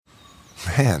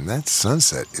Man, that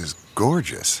sunset is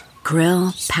gorgeous.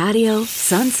 Grill, patio,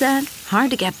 sunset.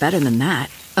 Hard to get better than that.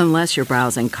 Unless you're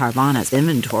browsing Carvana's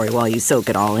inventory while you soak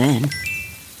it all in.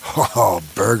 Oh,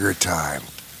 burger time.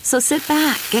 So sit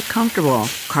back, get comfortable.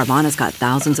 Carvana's got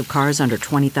thousands of cars under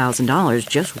 $20,000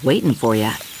 just waiting for you.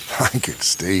 I could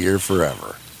stay here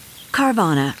forever.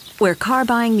 Carvana, where car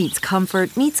buying meets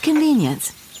comfort meets convenience.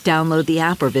 Download the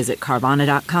app or visit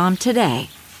Carvana.com today.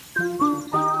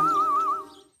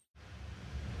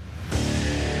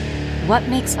 What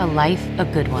makes a life a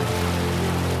good one?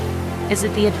 Is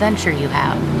it the adventure you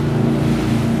have?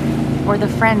 Or the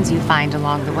friends you find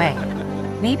along the way?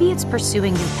 Maybe it's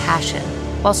pursuing your passion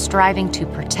while striving to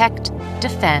protect,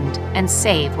 defend, and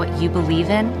save what you believe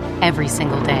in every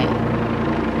single day.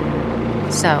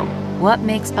 So, what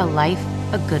makes a life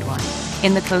a good one?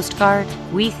 In the Coast Guard,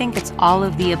 we think it's all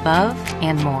of the above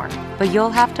and more, but you'll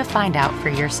have to find out for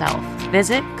yourself.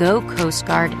 Visit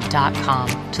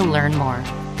gocoastguard.com to learn more.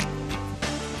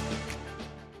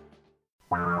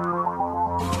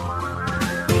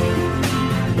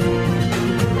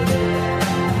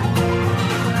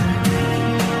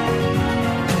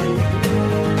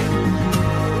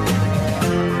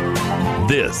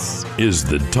 This is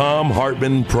the Thom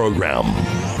Hartmann Program.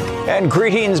 And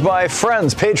greetings, my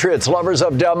friends, patriots, lovers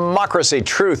of democracy,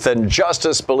 truth, and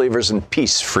justice, believers in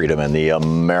peace, freedom, and the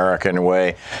American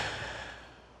way.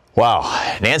 Wow.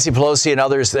 Nancy Pelosi and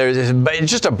others, there's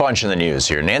just a bunch in the news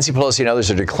here. Nancy Pelosi and others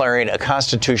are declaring a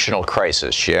constitutional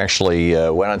crisis. She actually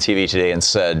went on TV today and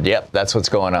said, yep, that's what's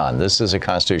going on. This is a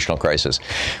constitutional crisis,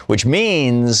 which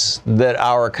means that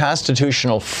our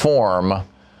constitutional form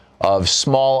of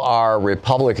small r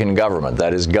Republican government,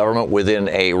 that is government within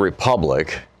a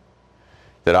republic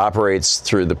that operates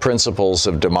through the principles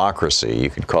of democracy, you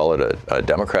could call it a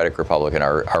democratic republic,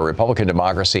 our Republican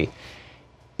democracy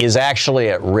is actually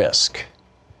at risk.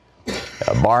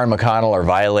 Barr and McConnell are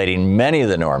violating many of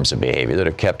the norms of behavior that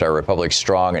have kept our republic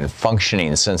strong and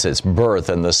functioning since its birth.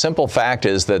 And the simple fact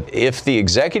is that if the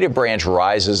executive branch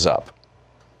rises up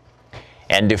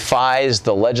and defies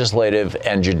the legislative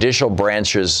and judicial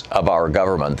branches of our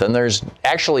government, then there's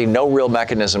actually no real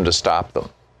mechanism to stop them.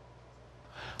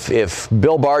 If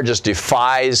Bill Barr just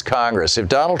defies Congress, if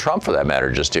Donald Trump, for that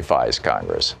matter, just defies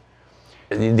Congress,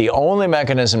 the only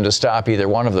mechanism to stop either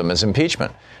one of them is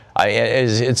impeachment.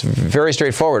 It's very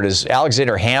straightforward. As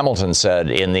Alexander Hamilton said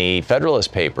in the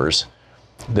Federalist Papers,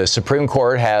 the Supreme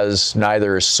Court has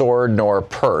neither sword nor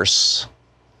purse.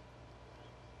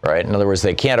 Right? In other words,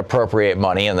 they can't appropriate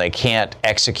money and they can't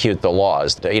execute the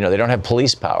laws. They don't have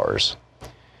police powers.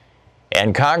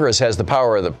 And Congress has the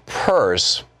power of the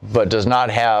purse, but does not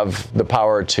have the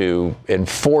power to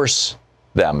enforce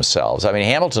themselves. I mean,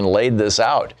 Hamilton laid this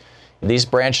out. These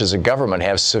branches of government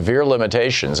have severe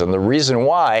limitations, and the reason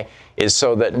why is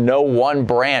so that no one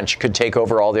branch could take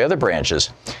over all the other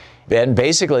branches. And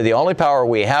basically, the only power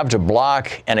we have to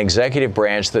block an executive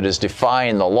branch that is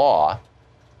defying the law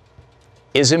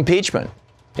is impeachment.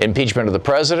 Impeachment of the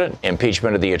president,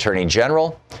 impeachment of the attorney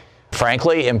general,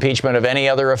 frankly, impeachment of any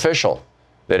other official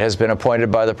that has been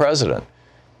appointed by the president.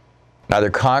 Neither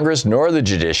Congress nor the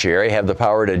judiciary have the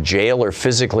power to jail or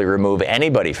physically remove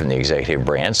anybody from the executive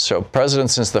branch. So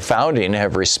presidents since the founding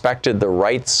have respected the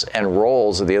rights and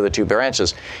roles of the other two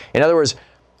branches. In other words,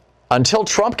 until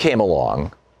Trump came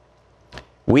along,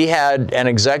 we had an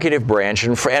executive branch,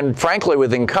 and frankly,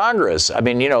 within Congress, I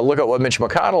mean, look at what Mitch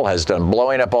McConnell has done,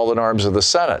 blowing up all the norms of the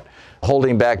Senate,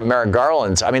 holding back Merrick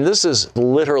Garland's. I mean, this is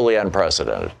literally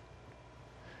unprecedented.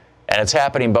 And it's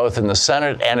happening both in the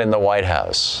Senate and in the White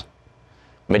House.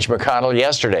 Mitch McConnell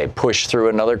yesterday pushed through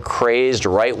another crazed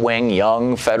right-wing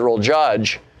young federal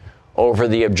judge over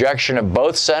the objection of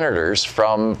both senators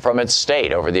from its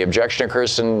state, over the objection of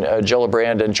Kirsten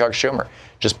Gillibrand and Chuck Schumer.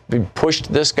 Just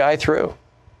pushed this guy through.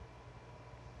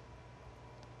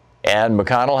 And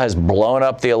McConnell has blown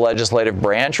up the legislative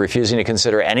branch, refusing to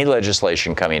consider any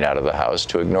legislation coming out of the House,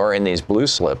 to ignoring these blue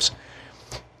slips.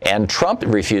 And Trump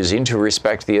refusing to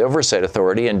respect the oversight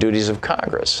authority and duties of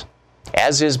Congress,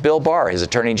 as is Bill Barr, his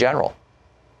attorney general.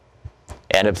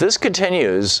 And if this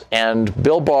continues and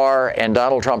Bill Barr and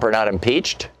Donald Trump are not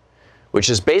impeached, which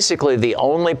is basically the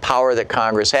only power that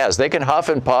Congress has, they can huff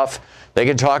and puff. They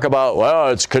can talk about, well,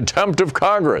 it's contempt of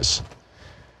Congress.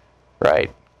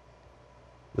 Right.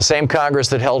 The same Congress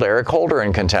that held Eric Holder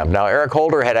in contempt. Now, Eric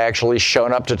Holder had actually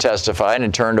shown up to testify and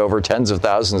had turned over tens of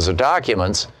thousands of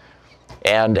documents.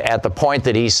 And at the point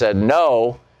that he said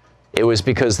no, it was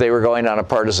because they were going on a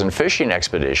partisan fishing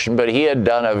expedition, but he had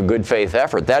done a good faith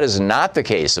effort. That is not the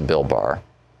case of Bill Barr.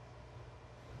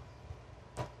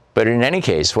 But in any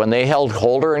case, when they held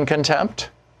Holder in contempt,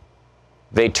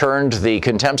 They turned the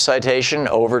contempt citation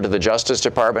over to the Justice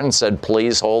Department and said,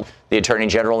 please hold the Attorney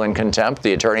General in contempt.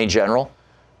 The Attorney General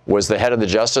was the head of the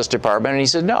Justice Department, and he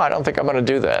said, no, I don't think I'm going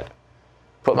to do that.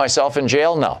 Put myself in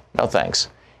jail? No, no thanks.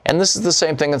 And this is the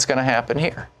same thing that's going to happen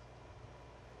here.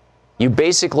 You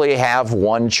basically have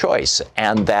one choice,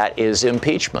 and that is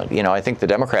impeachment. You know, I think the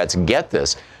Democrats get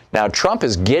this. Now, Trump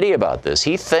is giddy about this.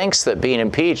 He thinks that being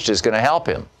impeached is going to help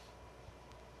him.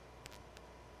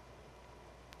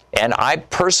 And I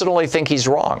personally think he's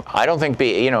wrong. I don't think,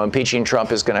 impeaching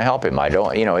Trump is going to help him. I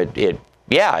don't,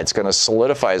 it's going to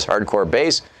solidify his hardcore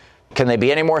base. Can they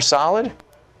be any more solid?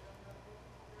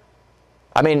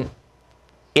 I mean,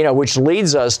 which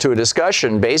leads us to a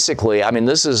discussion, basically. I mean,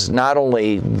 this is not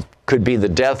only could be the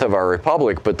death of our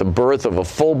republic, but the birth of a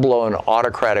full-blown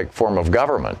autocratic form of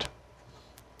government.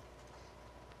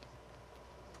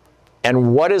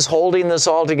 And what is holding this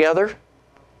all together?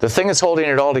 The thing that's holding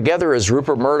it all together is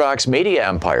Rupert Murdoch's media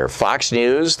empire, Fox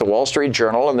News, the Wall Street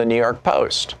Journal, and the New York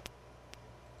Post.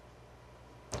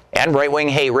 And right-wing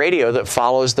hate radio that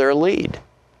follows their lead.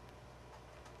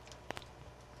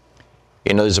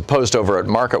 There's a post over at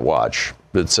MarketWatch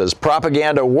that says,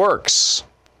 propaganda works.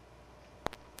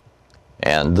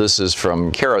 And this is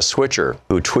from Kara Switcher,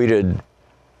 who tweeted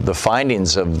the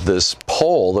findings of this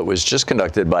poll that was just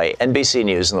conducted by NBC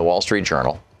News and the Wall Street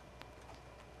Journal.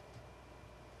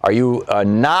 Are you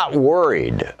not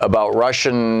worried about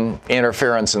Russian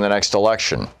interference in the next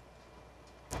election?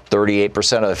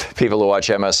 38% of people who watch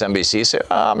MSNBC say,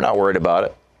 I'm not worried about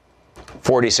it.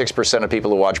 46% of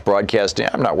people who watch broadcasting,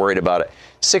 I'm not worried about it.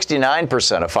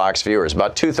 69% of Fox viewers,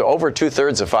 over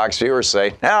two-thirds of Fox viewers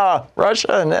say, no, Russia,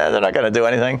 they're not going to do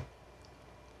anything.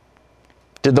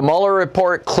 Did the Mueller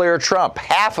report clear Trump?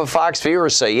 Half of Fox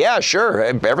viewers say, yeah, sure,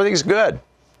 everything's good.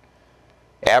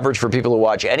 Average for people who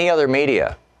watch any other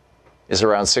media is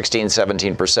around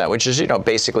 17%, which is,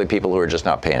 basically people who are just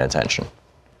not paying attention.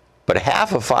 But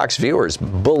half of Fox viewers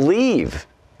believe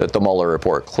that the Mueller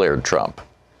report cleared Trump.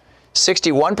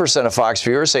 61% of Fox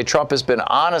viewers say Trump has been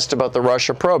honest about the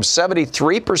Russia probe.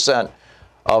 73%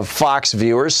 of Fox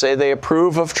viewers say they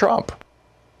approve of Trump.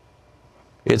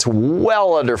 It's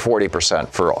well under 40%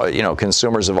 for,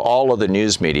 consumers of all of the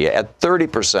news media, at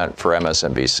 30% for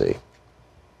MSNBC.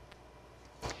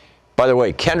 By the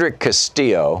way, Kendrick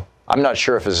Castillo, I'm not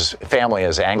sure if his family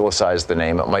has anglicized the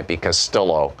name. It might be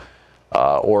Castillo,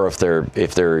 or if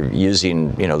they're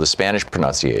using, the Spanish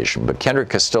pronunciation. But Kendrick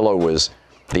Castillo was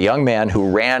the young man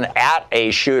who ran at a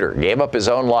shooter, gave up his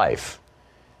own life,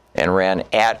 and ran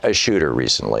at a shooter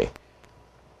recently.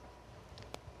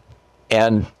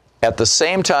 And at the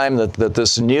same time that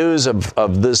this news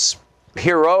of this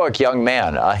heroic young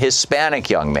man, a Hispanic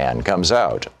young man, comes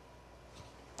out,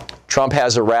 Trump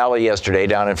has a rally yesterday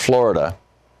down in Florida.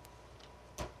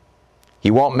 He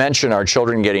won't mention our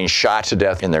children getting shot to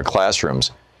death in their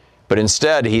classrooms, but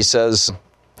instead he says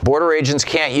border agents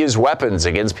can't use weapons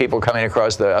against people coming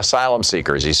across, the asylum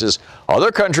seekers. He says,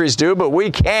 other countries do, but we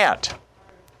can't.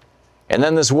 And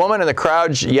then this woman in the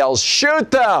crowd yells, shoot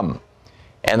them!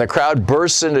 And the crowd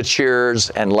bursts into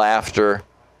cheers and laughter.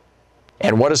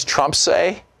 And what does Trump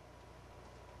say?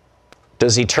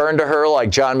 Does he turn to her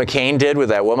like John McCain did with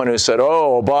that woman who said,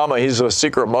 oh, Obama, he's a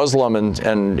secret Muslim, and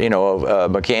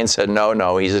McCain said,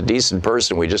 no, he's a decent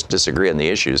person, we just disagree on the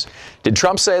issues. Did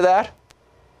Trump say that?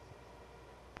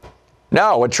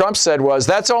 No, what Trump said was,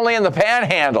 that's only in the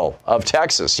panhandle of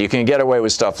Texas. You can get away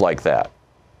with stuff like that.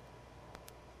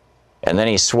 And then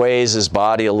he sways his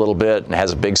body a little bit and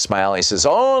has a big smile. He says,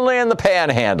 only in the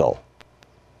panhandle.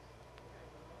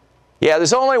 Yeah,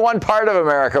 there's only one part of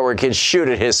America where kids shoot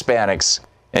at Hispanics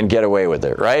and get away with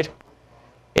it, right?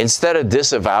 Instead of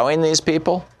disavowing these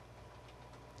people.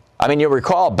 I mean, you'll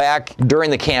recall back during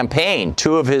the campaign,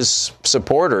 two of his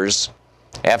supporters,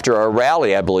 after a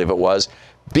rally, I believe it was,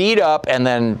 beat up and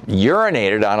then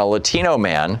urinated on a Latino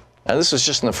man. Now, this was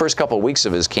just in the first couple of weeks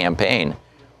of his campaign.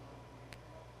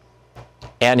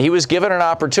 And he was given an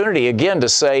opportunity, again, to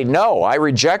say, no, I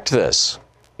reject this.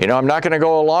 I'm not going to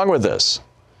go along with this.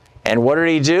 And what did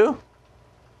he do?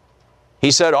 He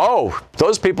said, oh,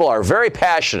 those people are very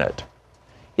passionate.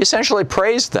 He essentially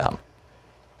praised them.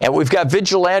 And we've got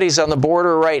vigilantes on the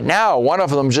border right now. One of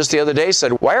them just the other day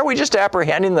said, why are we just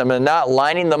apprehending them and not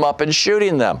lining them up and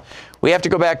shooting them? We have to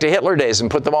go back to Hitler days and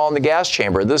put them all in the gas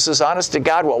chamber. This is, honest to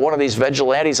God, what one of these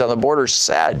vigilantes on the border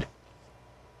said.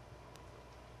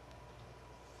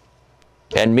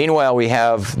 And meanwhile, we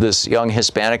have this young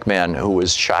Hispanic man who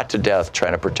was shot to death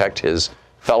trying to protect his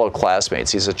fellow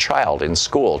classmates. He's a child in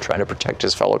school trying to protect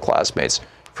his fellow classmates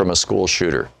from a school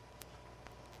shooter.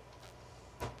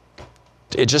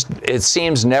 It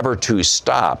seems never to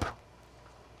stop.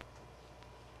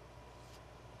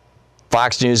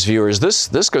 Fox News viewers,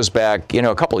 this goes back,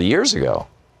 a couple of years ago.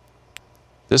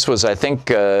 This was, I think,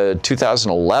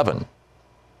 2011.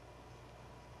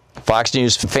 Fox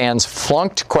News fans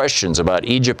flunked questions about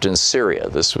Egypt and Syria.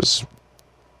 This was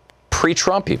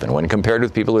pre-Trump even, when compared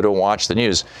with people who don't watch the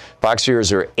news. Fox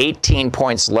viewers are 18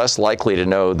 points less likely to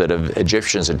know that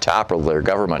Egyptians had toppled their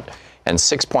government and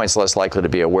 6 points less likely to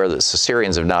be aware that the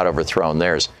Syrians have not overthrown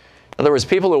theirs. In other words,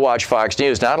 people who watch Fox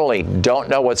News not only don't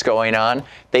know what's going on,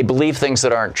 they believe things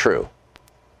that aren't true.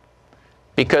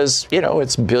 Because,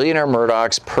 it's billionaire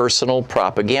Murdoch's personal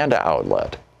propaganda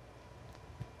outlet.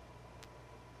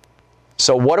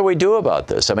 So what do we do about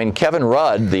this? I mean, Kevin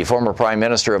Rudd, the former Prime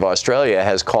Minister of Australia,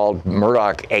 has called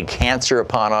Murdoch a cancer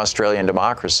upon Australian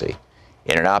democracy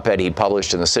in an op-ed he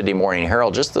published in the Sydney Morning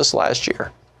Herald just this last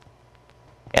year.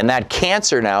 And that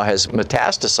cancer now has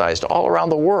metastasized all around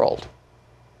the world.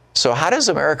 So how does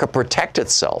America protect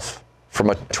itself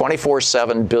from a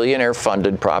 24/7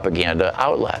 billionaire-funded propaganda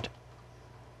outlet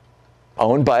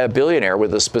owned by a billionaire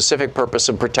with the specific purpose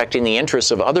of protecting the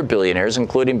interests of other billionaires,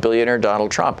 including billionaire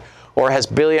Donald Trump? Or has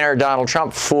billionaire Donald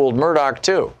Trump fooled Murdoch,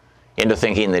 too, into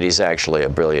thinking that he's actually a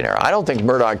billionaire? I don't think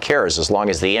Murdoch cares as long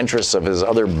as the interests of his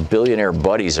other billionaire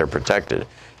buddies are protected,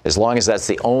 as long as that's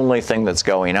the only thing that's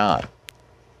going on.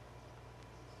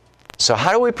 So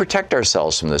how do we protect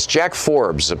ourselves from this? Jack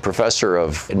Forbes, a professor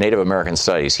of Native American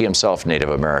studies, he himself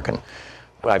Native American.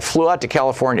 I flew out to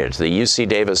California, to the UC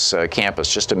Davis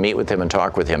campus, just to meet with him and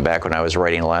talk with him back when I was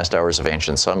writing The Last Hours of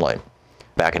Ancient Sunlight.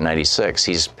 Back in '96.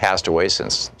 He's passed away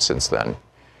since then.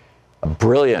 A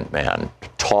brilliant man,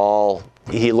 tall.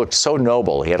 He looked so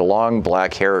noble. He had a long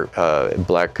black hair,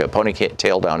 black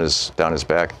ponytail down his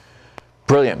back.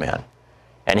 Brilliant man.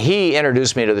 And he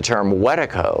introduced me to the term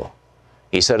Wetico.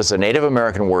 He said it's a Native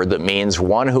American word that means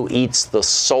one who eats the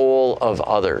soul of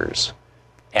others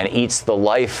and eats the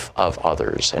life of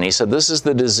others. And he said this is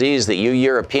the disease that you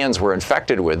Europeans were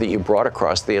infected with, that you brought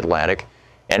across the Atlantic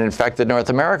and infected North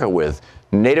America with.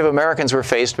 Native Americans were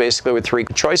faced basically with three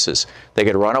choices. They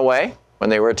could run away when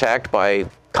they were attacked by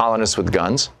colonists with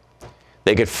guns.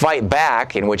 They could fight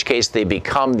back, in which case they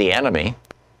become the enemy.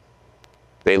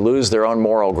 They lose their own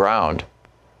moral ground.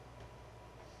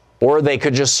 Or they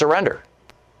could just surrender.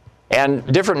 And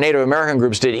different Native American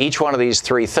groups did each one of these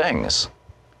three things.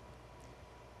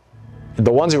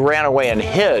 The ones who ran away and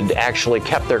hid actually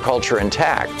kept their culture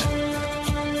intact,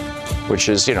 which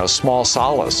is, small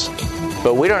solace.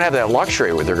 But we don't have that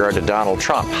luxury with regard to Donald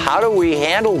Trump. How do we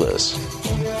handle this?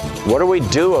 What do we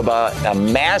do about a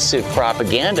massive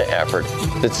propaganda effort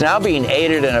that's now being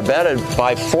aided and abetted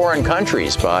by foreign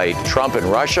countries, by Trump and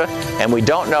Russia? And we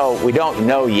don't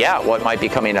know yet what might be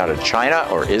coming out of China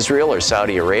or Israel or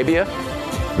Saudi Arabia.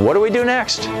 What do we do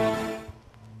next?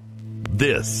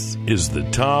 This is the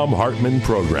Thom Hartmann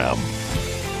Program.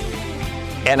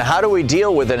 And how do we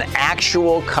deal with an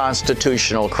actual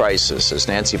constitutional crisis, as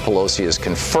Nancy Pelosi is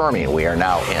confirming we are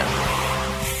now in?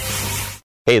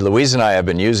 Hey, Louise and I have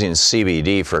been using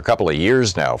CBD for a couple of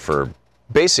years now for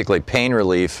basically pain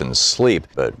relief and sleep.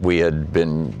 But we had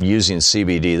been using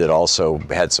CBD that also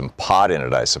had some pot in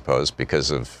it, I suppose, because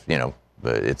of,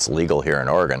 it's legal here in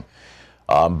Oregon.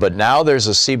 But now there's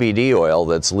a CBD oil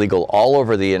that's legal all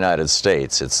over the United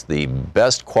States. It's the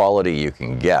best quality you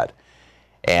can get.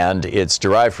 And it's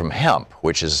derived from hemp,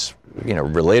 which is,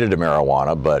 related to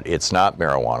marijuana, but it's not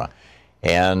marijuana.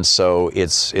 And so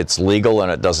it's legal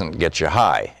and it doesn't get you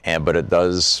high. But it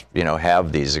does,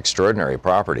 have these extraordinary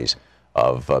properties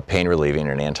of pain relieving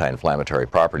and anti-inflammatory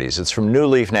properties. It's from New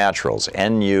Leaf Naturals.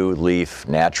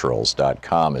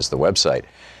 NuLeafNaturals.com is the website.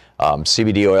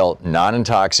 CBD oil,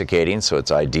 non-intoxicating, so it's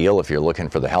ideal if you're looking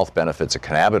for the health benefits of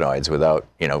cannabinoids without,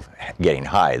 getting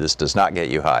high. This does not get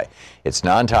you high. It's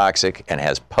non-toxic and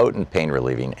has potent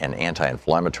pain-relieving and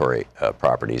anti-inflammatory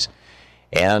properties.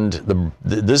 And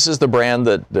this is the brand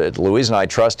that Louise and I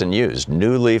trust and use,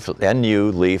 New Leaf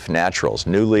Naturals.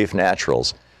 New Leaf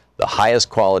Naturals, the highest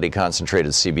quality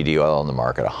concentrated CBD oil on the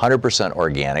market, 100%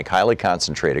 organic, highly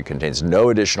concentrated, contains no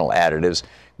additional additives,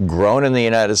 grown in the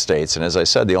United States. And as I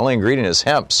said, the only ingredient is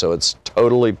hemp, so it's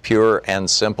totally pure and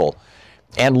simple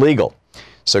and legal.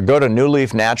 So go to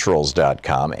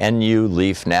newleafnaturals.com,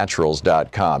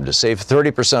 newleafnaturals.com, to save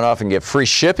 30% off and get free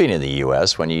shipping in the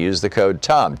U.S. when you use the code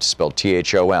THOM, spelled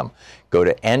THOM. Go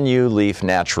to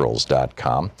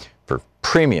newleafnaturals.com for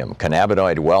premium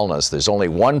cannabinoid wellness. There's only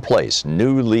one place,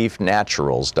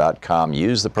 newleafnaturals.com.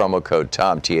 Use the promo code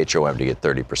THOM, THOM, to get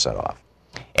 30% off.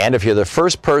 And if you're the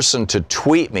first person to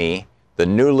tweet me the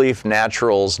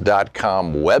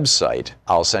newleafnaturals.com website,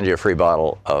 I'll send you a free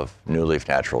bottle of New Leaf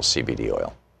Naturals CBD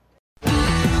oil.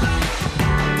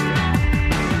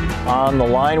 On the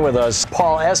line with us,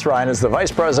 Paul S. Ryan is the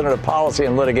Vice President of Policy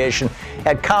and Litigation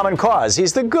at Common Cause.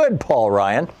 He's the good Paul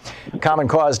Ryan.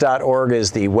 CommonCause.org is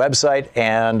the website.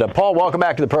 And Paul, welcome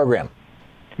back to the program.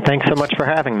 Thanks so much for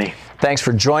having me. Thanks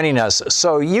for joining us.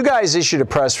 So you guys issued a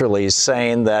press release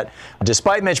saying that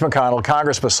despite Mitch McConnell,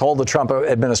 Congress must hold the Trump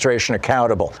administration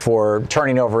accountable for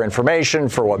turning over information,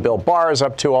 for what Bill Barr is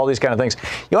up to, all these kind of things.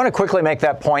 You want to quickly make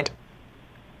that point?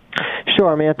 Sure.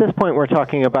 I mean, at this point, we're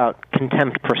talking about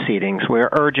contempt proceedings. We're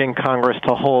urging Congress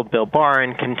to hold Bill Barr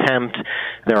in contempt.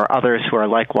 There are others who are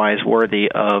likewise worthy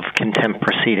of contempt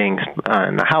proceedings.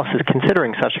 And the House is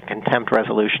considering such a contempt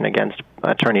resolution against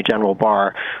Attorney General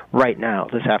Barr right now,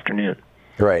 this afternoon.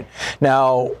 Right.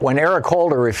 Now, when Eric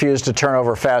Holder refused to turn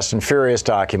over Fast and Furious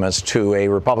documents to a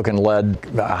Republican-led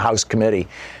House committee,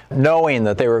 knowing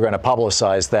that they were going to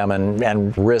publicize them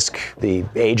and risk the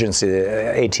agency,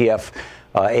 the ATF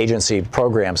agency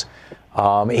programs,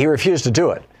 he refused to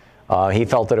do it. He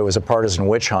felt that it was a partisan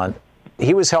witch hunt.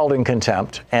 He was held in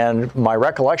contempt, and my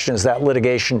recollection is that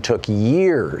litigation took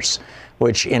years,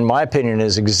 which, in my opinion,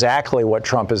 is exactly what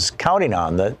Trump is counting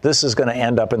on, that this is going to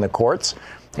end up in the courts,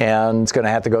 and it's going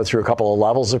to have to go through a couple of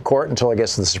levels of court until it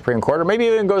gets to the Supreme Court, or maybe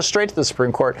even go straight to the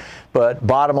Supreme Court. But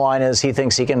bottom line is he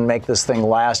thinks he can make this thing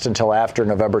last until after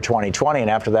November 2020, and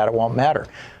after that it won't matter.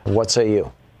 What say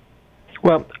you?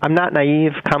 Well, I'm not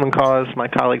naive. Common Cause, my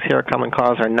colleagues here at Common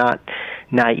Cause are not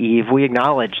naive. We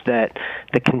acknowledge that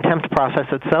the contempt process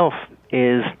itself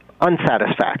is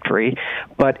unsatisfactory,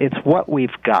 but it's what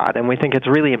we've got, and we think it's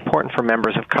really important for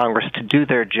members of Congress to do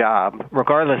their job,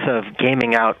 regardless of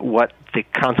gaming out what the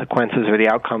consequences or the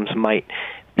outcomes might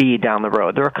be down the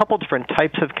road. There are a couple different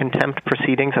types of contempt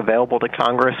proceedings available to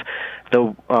Congress.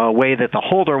 The way that the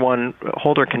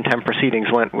Holder contempt proceedings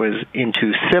went was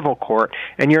into civil court,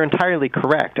 and you're entirely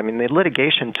correct. I mean, the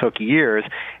litigation took years,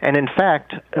 and in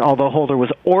fact, although Holder was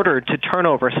ordered to turn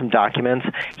over some documents,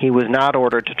 he was not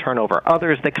ordered to turn over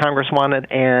others that Congress wanted,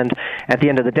 and at the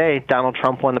end of the day, Donald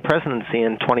Trump won the presidency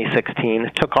in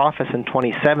 2016, took office in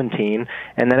 2017,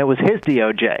 and then it was his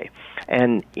DOJ.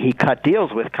 And he cut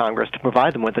deals with Congress to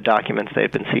provide them with the documents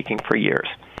they've been seeking for years.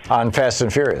 On Fast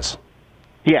and Furious?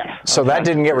 Yes. So that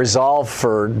didn't get resolved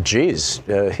for,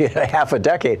 half a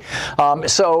decade.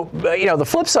 The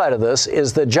flip side of this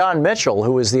is that John Mitchell,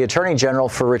 who was the Attorney General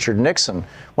for Richard Nixon,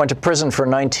 went to prison for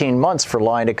 19 months for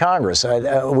lying to Congress.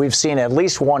 We've seen at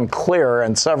least one clear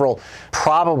and several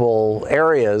probable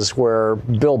areas where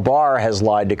Bill Barr has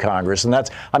lied to Congress. And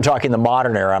I'm talking the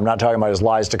modern era. I'm not talking about his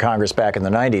lies to Congress back in the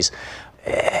 90s.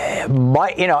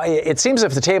 It seems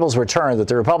if the tables were turned that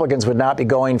the Republicans would not be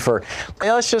going for,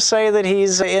 let's just say that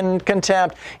he's in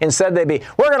contempt. Instead, they'd be,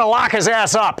 we're going to lock his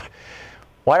ass up.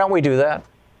 Why don't we do that?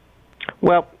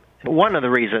 Well, one of the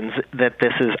reasons that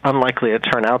this is unlikely to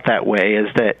turn out that way is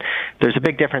that there's a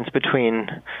big difference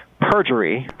between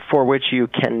perjury, for which you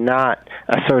cannot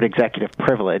assert executive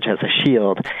privilege as a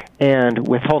shield, and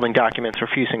withholding documents,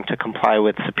 refusing to comply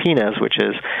with subpoenas, which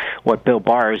is what Bill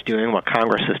Barr is doing, what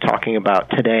Congress is talking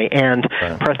about today. And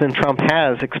President Trump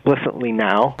has explicitly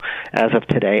now, as of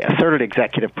today, asserted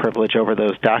executive privilege over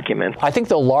those documents. I think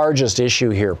the largest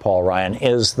issue here, Paul Ryan,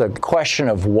 is the question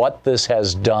of what this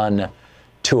has done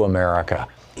to America.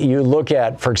 You look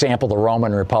at, for example, the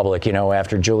Roman Republic,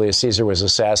 after Julius Caesar was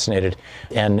assassinated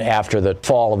and after the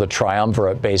fall of the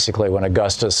triumvirate, basically, when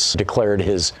Augustus declared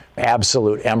his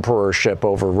absolute emperorship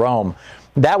over Rome.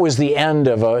 That was the end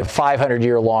of a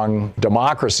 500-year-long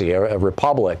democracy, a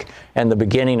republic, and the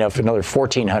beginning of another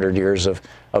 1,400 years of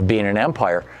being an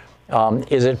empire.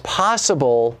 Is it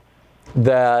possible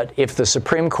that if the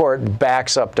Supreme Court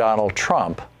backs up Donald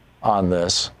Trump on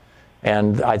this,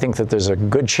 and I think that there's a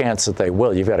good chance that they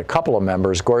will. You've got a couple of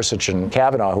members, Gorsuch and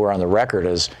Kavanaugh, who are on the record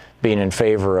as being in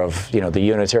favor of, the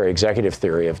unitary executive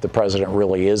theory, if the president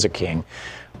really is a king,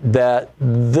 that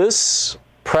this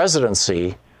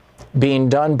presidency being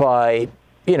done by,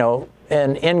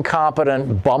 an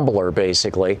incompetent bumbler,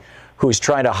 basically, who's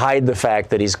trying to hide the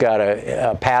fact that he's got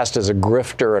a past as a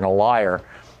grifter and a liar,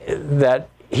 that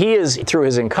he is, through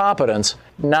his incompetence,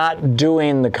 not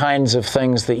doing the kinds of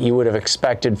things that you would have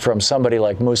expected from somebody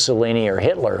like Mussolini or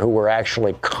Hitler, who were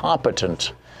actually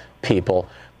competent people.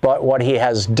 But what he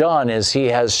has done is he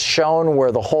has shown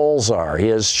where the holes are. He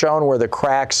has shown where the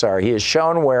cracks are. He has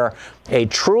shown where a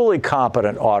truly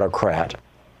competent autocrat,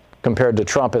 compared to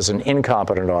Trump as an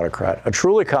incompetent autocrat, a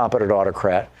truly competent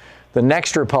autocrat, the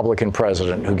next Republican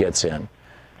president who gets in,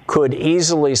 could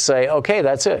easily say, okay,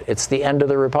 that's it. It's the end of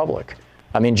the republic.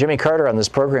 I mean, Jimmy Carter on this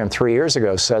program 3 years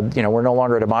ago said, we're no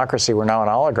longer a democracy, we're now an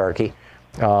oligarchy.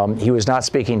 He was not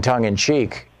speaking tongue in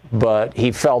cheek, but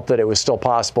he felt that it was still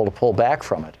possible to pull back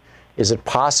from it. Is it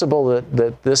possible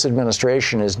that this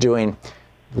administration is doing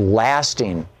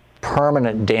lasting,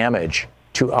 permanent damage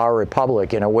to our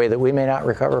republic in a way that we may not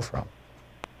recover from?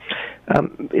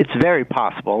 It's very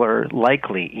possible, or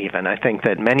likely even. I think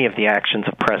that many of the actions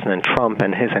of President Trump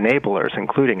and his enablers,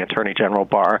 including Attorney General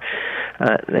Barr,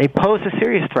 they pose a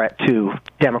serious threat to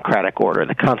democratic order,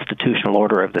 the constitutional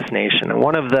order of this nation. And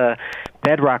one of the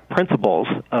bedrock principles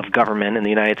of government in the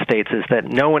United States is that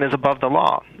no one is above the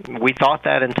law. We thought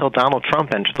that until Donald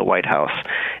Trump entered the White House,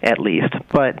 at least.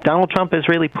 But Donald Trump is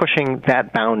really pushing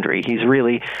that boundary. He's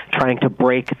really trying to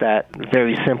break that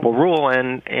very simple rule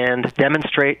and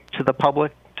demonstrate to the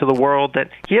public, to the world, that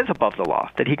he is above the law,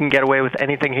 that he can get away with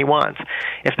anything he wants.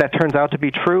 If that turns out to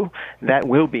be true, that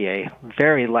will be a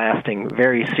very lasting,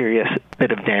 very serious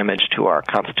bit of damage to our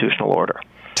constitutional order.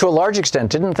 To a large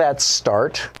extent, didn't that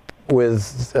start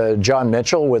with John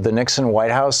Mitchell, with the Nixon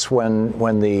White House, when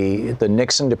the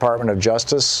Nixon Department of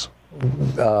Justice,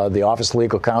 the Office of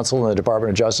Legal Counsel in the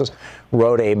Department of Justice,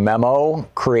 wrote a memo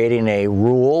creating a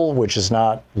rule, which is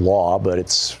not law, but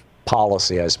it's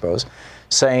policy, I suppose,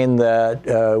 saying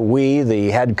that we, the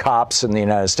head cops in the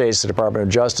United States, the Department of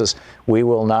Justice, we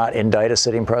will not indict a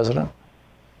sitting president?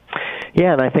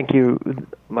 Yeah, and I think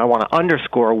I want to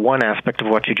underscore one aspect of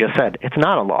what you just said. It's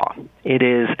not a law. It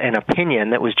is an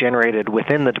opinion that was generated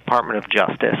within the Department of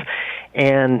Justice,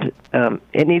 and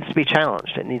it needs to be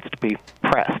challenged. It needs to be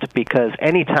pressed, because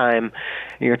anytime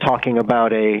you're talking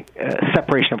about a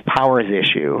separation of powers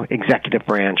issue, executive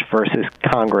branch versus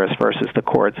Congress versus the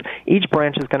courts, each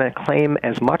branch is going to claim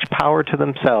as much power to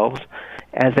themselves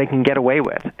as they can get away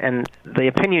with. And the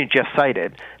opinion you just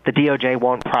cited, the DOJ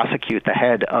won't prosecute the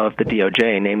head of the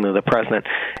DOJ, namely the president.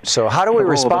 So how do we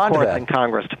respond to that? In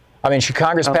Congress. I mean, should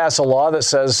Congress pass a law that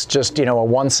says just, a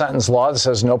one-sentence law that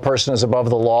says no person is above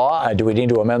the law? Do we need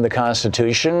to amend the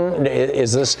Constitution?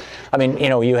 Is this,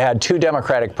 you had two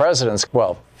Democratic presidents,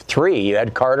 well, three. You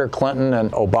had Carter, Clinton,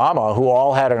 and Obama, who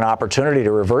all had an opportunity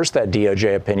to reverse that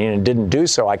DOJ opinion and didn't do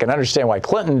so. I can understand why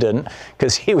Clinton didn't,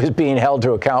 because he was being held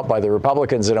to account by the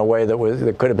Republicans in a way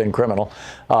that could have been criminal.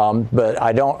 But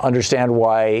I don't understand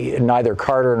why neither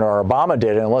Carter nor Obama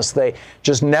did, unless they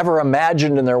just never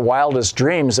imagined in their wildest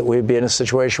dreams that we'd be in a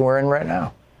situation we're in right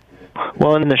now.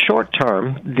 Well, in the short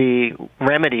term, the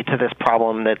remedy to this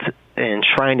problem that's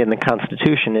enshrined in the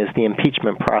Constitution is the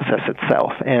impeachment process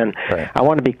itself. And right. I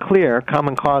want to be clear,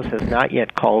 Common Cause has not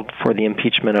yet called for the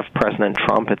impeachment of President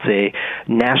Trump. It's a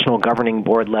National Governing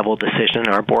Board level decision.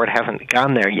 Our board hasn't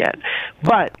gone there yet.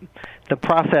 But the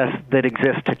process that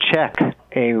exists to check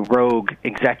a rogue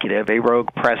executive, a rogue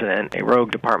president, a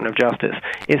rogue Department of Justice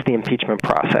is the impeachment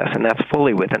process, and that's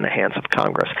fully within the hands of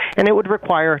Congress. And it would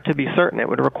require, to be certain, it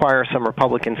would require some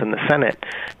Republicans in the Senate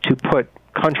to put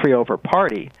country over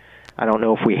party. I don't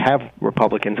know if we have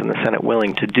Republicans in the Senate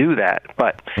willing to do that,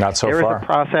 but not so there far. Is a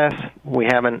process. We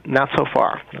haven't, not so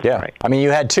far. That's yeah. Right. I mean, you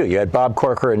had two. You had Bob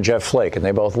Corker and Jeff Flake, and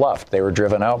they both left. They were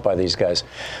driven out by these guys.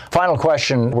 Final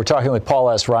question. We're talking with Paul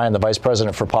S. Ryan, the Vice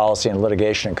President for Policy and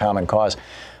Litigation and Common Cause.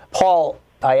 Paul,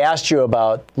 I asked you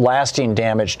about lasting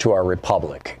damage to our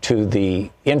republic, to the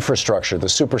infrastructure, the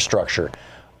superstructure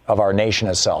of our nation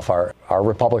itself, our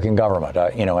Republican government,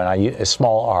 and a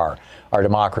small r, our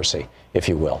democracy, if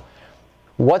you will.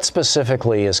 What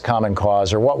specifically is Common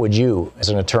Cause, or what would you, as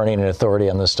an attorney and an authority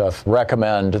on this stuff,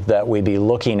 recommend that we be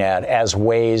looking at as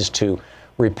ways to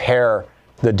repair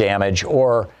the damage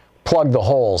or plug the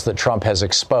holes that Trump has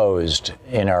exposed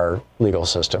in our legal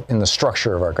system, in the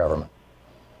structure of our government?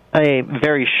 A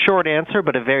very short answer,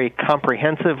 but a very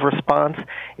comprehensive response,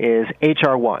 is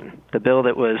H.R. 1, the bill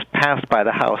that was passed by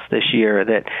the House this year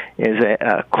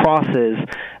that crosses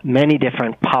many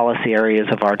different policy areas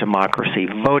of our democracy: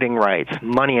 voting rights,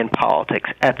 money in politics,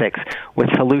 ethics, with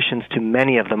solutions to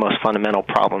many of the most fundamental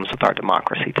problems with our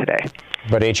democracy today.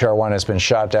 But H.R. 1 has been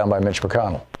shot down by Mitch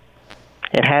McConnell.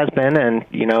 It has been,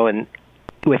 and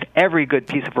with every good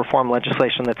piece of reform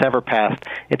legislation that's ever passed,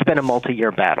 it's been a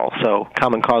multi-year battle. So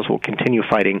Common Cause will continue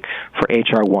fighting for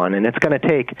H.R. 1, and it's going to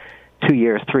take 2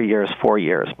 years, 3 years, 4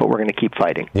 years, but we're going to keep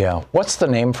fighting. Yeah. What's the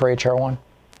name for H.R. 1?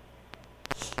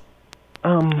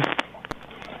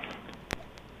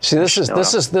 See, this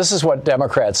is what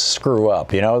Democrats screw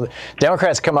up.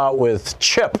 Democrats come out with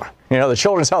CHIP, the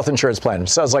Children's Health Insurance Plan. It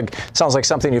sounds like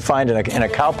something you find in a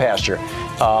cow pasture.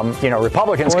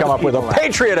 Republicans come up with a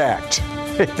Patriot Act.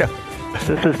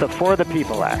 This is the For the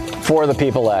People Act. For the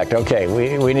People Act. Okay,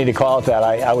 we need to call it that.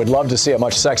 I would love to see a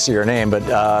much sexier name, but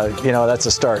that's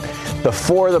a start. The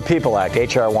For the People Act,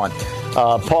 H.R. 1.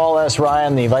 Paul S.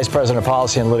 Ryan, the Vice President of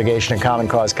Policy and Litigation at Common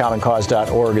Cause.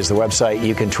 CommonCause.org is the website.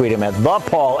 You can tweet him at the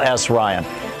Paul S. Ryan.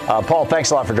 Paul,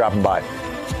 thanks a lot for dropping by.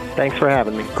 Thanks for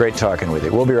having me. Great talking with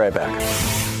you. We'll be right back.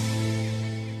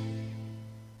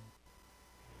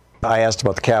 I asked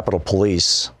about the Capitol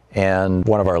Police, and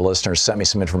one of our listeners sent me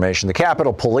some information. The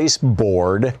Capitol Police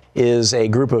Board is a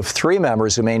group of 3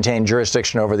 members who maintain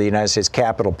jurisdiction over the United States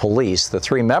Capitol Police. The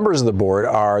 3 members of the board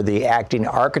are the acting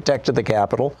architect of the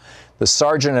Capitol, the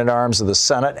Sergeant-at-Arms of the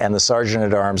Senate, and the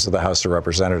Sergeant-at-Arms of the House of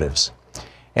Representatives.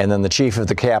 And then the chief of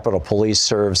the Capitol Police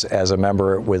serves as a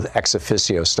member with ex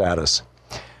officio status.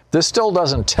 This still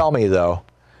doesn't tell me, though,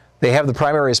 they have the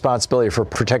primary responsibility for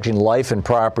protecting life and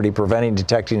property, preventing,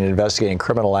 detecting, and investigating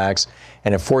criminal acts,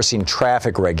 and enforcing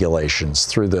traffic regulations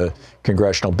through the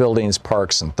congressional buildings,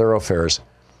 parks, and thoroughfares.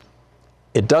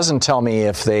 It doesn't tell me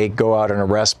if they go out and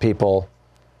arrest people.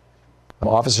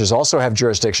 Officers also have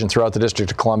jurisdiction throughout the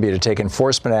District of Columbia to take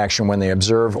enforcement action when they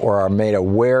observe or are made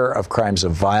aware of crimes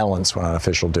of violence when on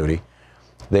official duty.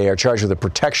 They are charged with the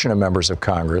protection of members of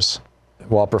Congress.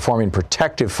 While performing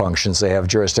protective functions, they have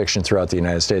jurisdiction throughout the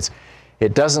United States.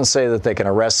 It doesn't say that they can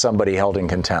arrest somebody held in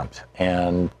contempt,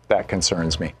 and that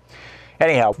concerns me.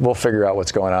 Anyhow, we'll figure out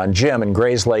what's going on. Jim in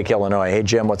Grays Lake, Illinois. Hey,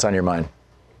 Jim, what's on your mind?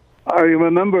 I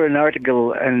remember an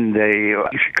article in the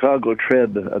Chicago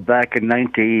Trib back in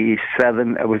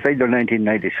 97. It was either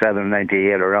 1997,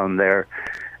 98, around there.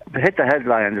 It hit the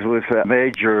headlines with a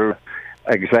major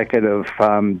executive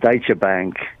from Deutsche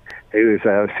Bank. He was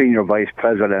a senior vice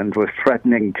president, was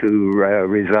threatening to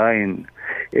resign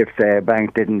if the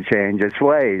bank didn't change its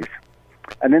ways.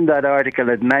 And in that article,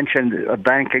 it mentioned a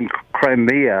bank in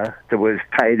Crimea that was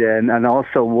tied in, and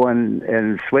also one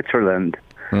in Switzerland.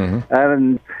 Mm-hmm.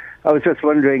 And I was just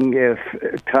wondering if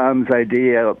Tom's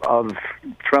idea of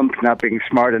Trump not being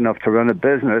smart enough to run a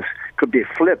business could be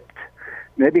flipped.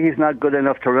 Maybe he's not good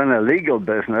enough to run a legal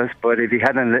business, but if he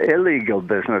had an illegal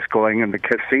business going in the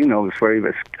casinos where he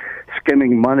was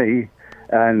skimming money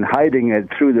and hiding it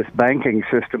through this banking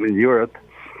system in Europe,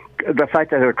 the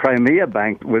fact that a Crimea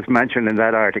bank was mentioned in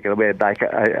that article way back,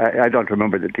 I don't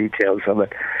remember the details of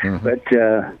it, mm-hmm. but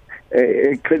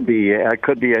it could be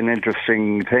an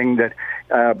interesting thing that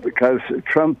because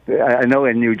Trump, I know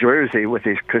in New Jersey with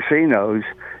these casinos,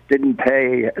 didn't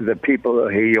pay the people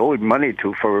he owed money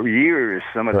to for years,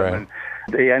 some of them. And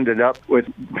they ended up with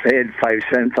paid 5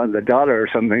 cents on the dollar or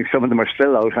something. Some of them are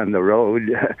still out on the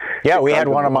road. Yeah, we had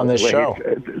one of them on this show.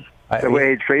 The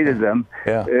way he treated them.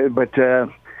 Yeah. But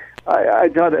I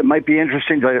thought it might be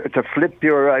interesting to flip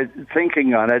your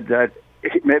thinking on it, that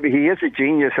maybe he is a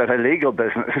genius at a legal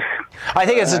business. I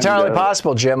think it's entirely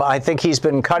possible, Jim. I think he's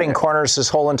been cutting corners his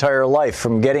whole entire life,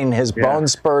 from getting his bone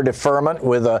spur deferment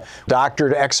with a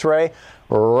doctored X-ray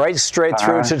right straight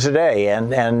through to today.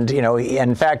 And you know,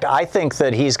 in fact, I think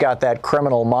that he's got that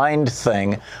criminal mind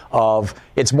thing of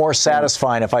it's more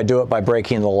satisfying if I do it by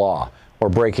breaking the law or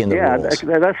breaking the rules.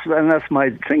 Yeah, that's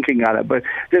my thinking on it. But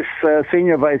this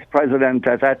senior vice president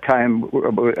at that time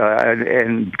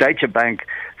in Deutsche Bank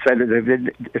said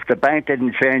that if the bank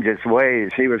didn't change its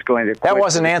ways, he was going to quit. That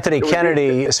wasn't Anthony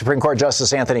Kennedy, Supreme Court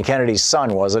Justice Anthony Kennedy's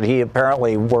son, was it? He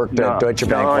apparently worked at Deutsche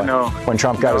Bank when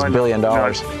Trump got his $1 billion.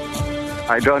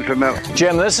 I don't remember.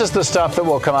 Jim, this is the stuff that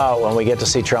will come out when we get to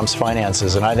see Trump's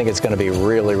finances, and I think it's going to be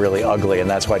really, really ugly, and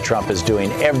that's why Trump is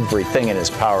doing everything in his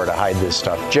power to hide this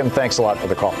stuff. Jim, thanks a lot for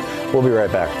the call. We'll be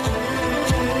right back.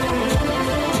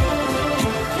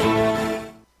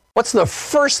 What's the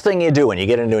first thing you do when you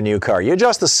get into a new car? You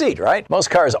adjust the seat, right? Most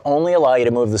cars only allow you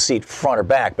to move the seat front or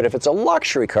back, but if it's a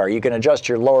luxury car, you can adjust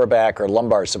your lower back or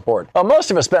lumbar support. Well,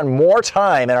 most of us spend more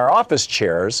time in our office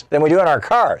chairs than we do in our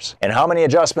cars. And how many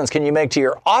adjustments can you make to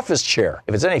your office chair?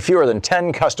 If it's any fewer than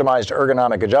 10 customized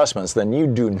ergonomic adjustments, then you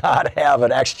do not have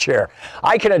an X chair.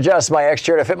 I can adjust my X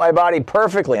chair to fit my body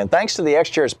perfectly, and thanks to the X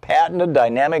chair's patented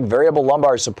dynamic variable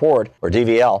lumbar support, or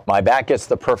DVL, my back gets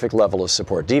the perfect level of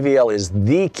support. DVL is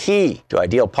the key to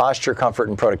ideal posture, comfort,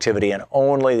 and productivity, and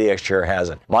only the X-Chair has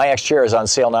it. My X-Chair is on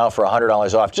sale now for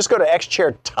 $100 off. Just go to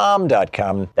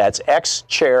xchairthom.com. That's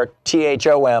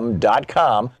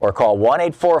xchairthom.com, or call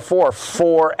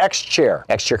 1-844-4XChair.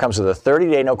 X-Chair comes with a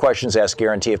 30-day, no-questions-asked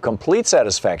guarantee of complete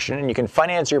satisfaction, and you can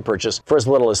finance your purchase for as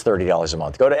little as $30 a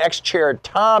month. Go to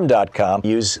xchairthom.com,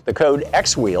 use the code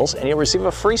XWheels, and you'll receive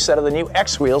a free set of the new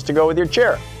X Wheels to go with your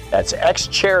chair. That's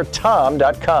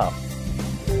xchairthom.com.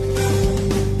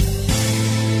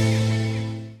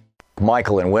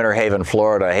 Michael in Winter Haven,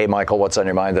 Florida. Hey, Michael, what's on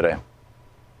your mind today?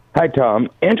 Hi, Tom.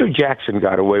 Andrew Jackson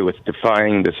got away with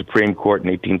defying the Supreme Court in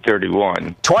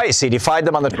 1831. Twice. He defied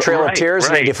them on the Trail of Tears,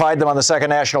 and he defied them on the Second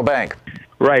National Bank.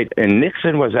 Right. And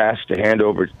Nixon was asked to hand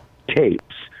over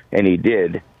tapes, and he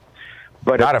did.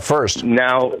 But not at first.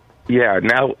 Now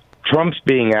Trump's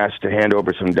being asked to hand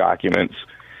over some documents,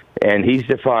 and he's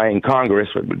defying Congress.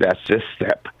 That's this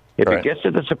step. If it gets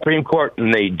to the Supreme Court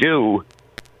and they do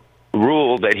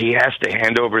rule that he has to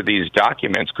hand over these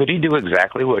documents, could he do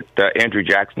exactly what Andrew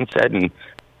Jackson said and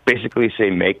basically say,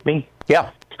 make me?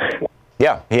 Yeah.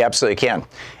 Yeah, he absolutely can.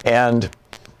 And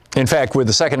in fact, with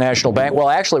the Second National Bank, well,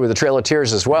 actually with the Trail of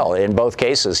Tears as well, in both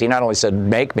cases, he not only said,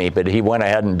 make me, but he went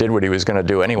ahead and did what he was going to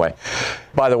do anyway.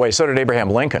 By the way, so did Abraham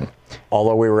Lincoln,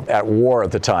 although we were at war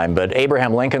at the time. But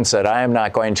Abraham Lincoln said, I am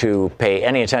not going to pay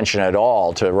any attention at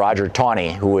all to Roger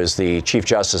Taney, who was the Chief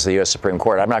Justice of the U.S. Supreme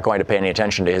Court. I'm not going to pay any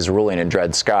attention to his ruling in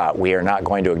Dred Scott. We are not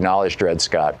going to acknowledge Dred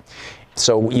Scott.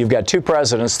 So you've got two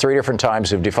presidents, 3 different times,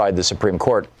 who've defied the Supreme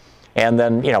Court. And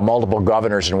then, multiple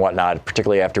governors and whatnot,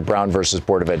 particularly after Brown versus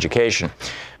Board of Education.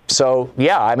 So,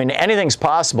 yeah, I mean, anything's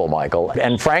possible, Michael.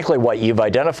 And frankly, what you've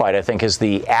identified, I think, is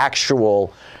the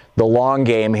long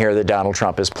game here that Donald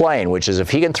Trump is playing, which is if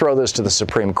he can throw this to the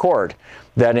Supreme Court,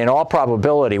 then in all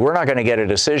probability, we're not going to get a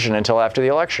decision until after the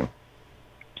election.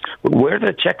 Where are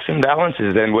the checks and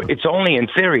balances then? It's only in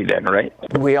theory then, right?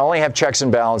 We only have checks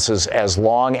and balances as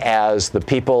long as the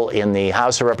people in the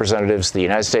House of Representatives, the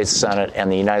United States Senate,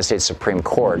 and the United States Supreme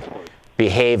Court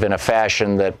behave in a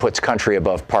fashion that puts country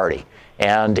above party.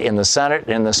 And in the Senate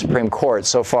and in the Supreme Court,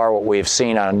 so far what we've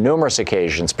seen on numerous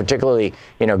occasions, particularly,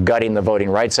 gutting the Voting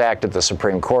Rights Act at the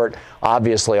Supreme Court,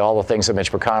 obviously all the things that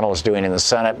Mitch McConnell is doing in the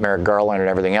Senate, Merrick Garland and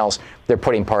everything else, they're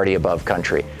putting party above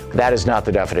country. That is not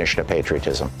the definition of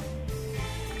patriotism.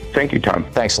 Thank you, Tom.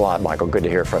 Thanks a lot, Michael. Good to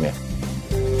hear from you.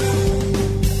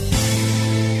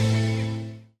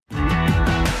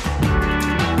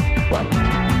 Well,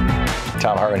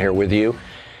 Thom Hartmann here with you,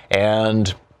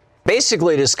 and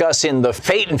basically discussing the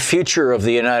fate and future of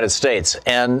the United States,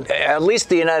 and at least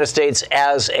the United States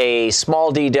as a small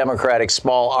d democratic,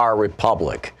 small r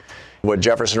republic. What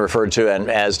Jefferson referred to, and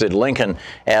as did Lincoln,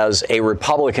 as a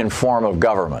republican form of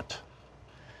government,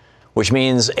 which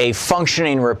means a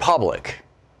functioning republic.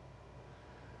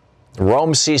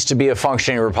 Rome ceased to be a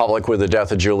functioning republic with the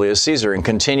death of Julius Caesar and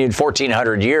continued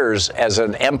 1,400 years as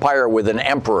an empire with an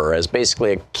emperor, as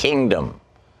basically a kingdom.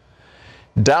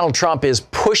 Donald Trump is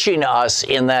pushing us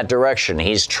in that direction.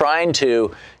 He's trying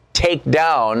to take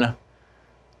down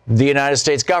the United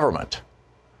States government.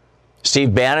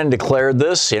 Steve Bannon declared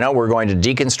this, we're going to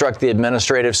deconstruct the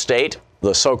administrative state,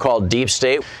 the so-called deep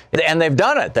state, and they've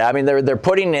done it. I mean, they're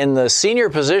putting in the senior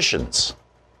positions,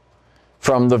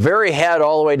 from the very head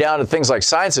all the way down to things like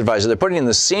science advisor, they're putting in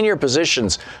the senior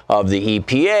positions of the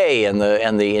EPA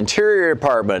and the Interior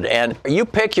Department. And you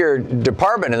pick your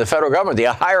department in the federal government, the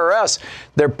IRS,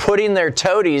 they're putting their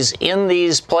toadies in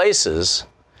these places,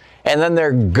 and then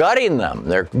they're gutting them.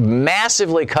 They're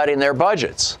massively cutting their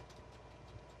budgets.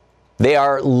 They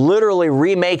are literally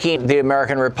remaking the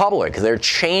American Republic. They're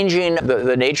changing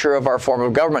the nature of our form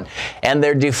of government, and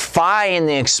they're defying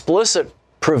the explicit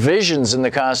provisions in the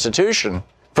Constitution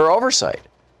for oversight.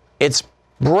 It's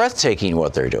breathtaking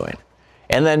what they're doing.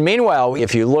 And then meanwhile,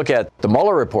 if you look at the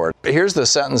Mueller report, here's the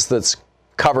sentence that's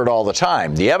covered all the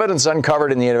time. The evidence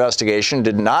uncovered in the investigation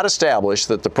did not establish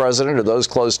that the president or those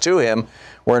close to him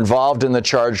were involved in the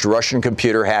charged Russian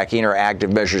computer hacking or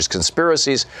active measures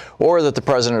conspiracies, or that the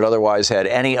president otherwise had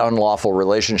any unlawful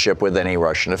relationship with any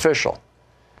Russian official.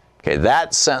 Okay,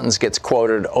 that sentence gets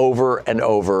quoted over and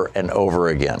over and over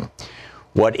again.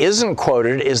 What isn't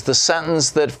quoted is the sentence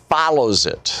that follows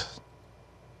it.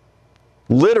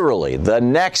 Literally, the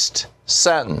next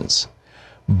sentence.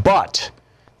 But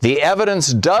the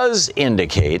evidence does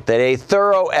indicate that a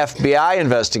thorough FBI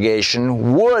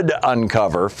investigation would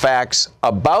uncover facts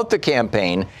about the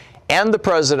campaign and the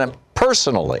president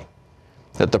personally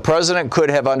that the president could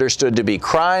have understood to be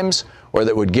crimes or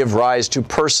that would give rise to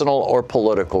personal or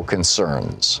political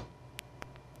concerns.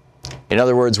 In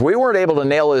other words, we weren't able to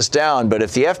nail this down, but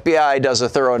if the FBI does a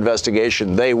thorough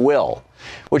investigation, they will.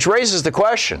 Which raises the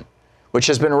question, which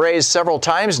has been raised several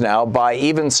times now by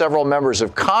even several members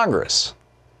of Congress,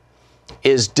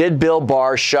 is did Bill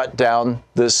Barr shut down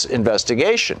this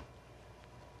investigation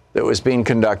that was being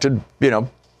conducted,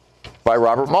 by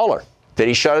Robert Mueller? Did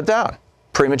he shut it down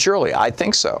prematurely? I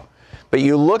think so. But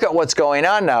you look at what's going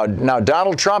on now. Now,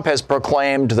 Donald Trump has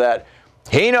proclaimed that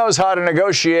he knows how to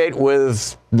negotiate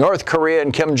with North Korea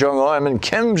and Kim Jong-un, and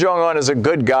Kim Jong-un is a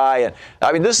good guy. And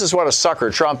I mean, this is what a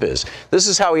sucker Trump is. This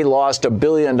is how he lost $1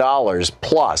 billion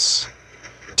plus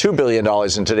 $2 billion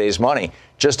in today's money,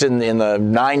 just in the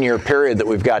 9-year period that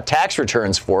we've got tax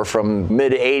returns for, from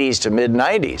mid-'80s to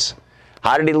mid-'90s.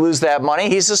 How did he lose that money?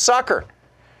 He's a sucker.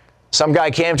 Some guy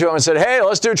came to him and said, hey,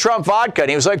 let's do Trump vodka. And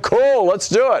he was like, cool, let's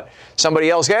do it. Somebody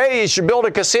else, hey, you should build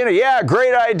a casino. Yeah,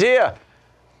 great idea.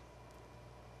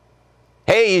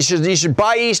 Hey, you should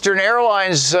buy Eastern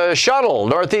Airlines shuttle,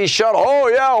 Northeast shuttle. Oh,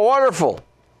 yeah, wonderful.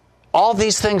 all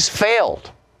these things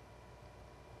failed.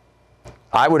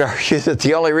 I would argue that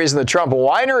the only reason the Trump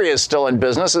winery is still in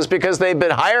business is because they've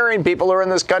been hiring people who are in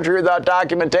this country without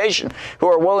documentation, who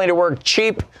are willing to work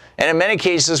cheap and in many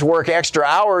cases work extra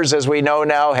hours, as we know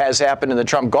now has happened in the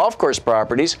Trump golf course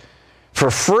properties,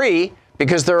 for free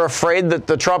because they're afraid that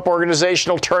the Trump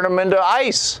organization will turn them into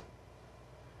ice.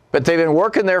 But they've been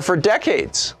working there for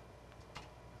decades.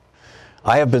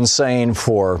 I have been saying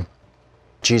for,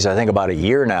 I think about a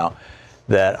year now,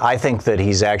 that I think that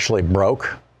he's actually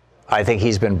broke. I think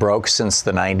he's been broke since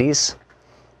the 90s.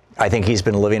 I think he's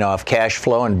been living off cash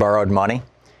flow and borrowed money.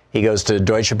 He goes to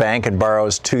Deutsche Bank and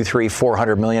borrows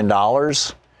 $400 million.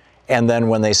 And then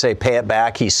when they say pay it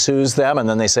back, he sues them. And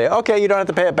then they say, okay, you don't have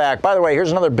to pay it back. By the way,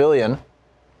 here's another $1 billion.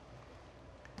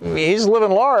 He's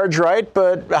living large, right?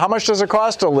 But how much does it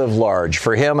cost to live large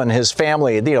for him and his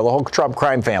family? The whole Trump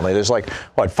crime family. There's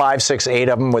 5, 6, 8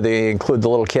 of them, where they include the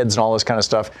little kids and all this kind of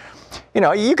stuff.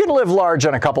 You can live large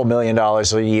on a couple $1 million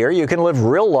a year. You can live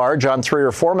real large on $3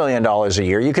 or $4 million a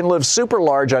year. You can live super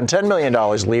large on $10 million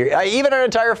a year. Even an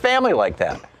entire family like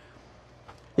that.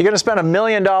 You're going to spend $1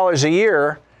 million a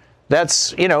year.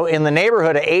 That's, in the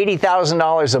neighborhood of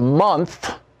 $80,000 a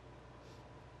month,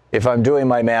 if I'm doing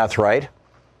my math right.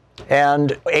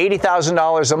 And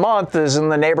 $80,000 a month is in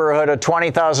the neighborhood of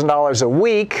 $20,000 a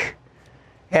week.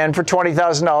 And for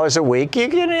 $20,000 a week, you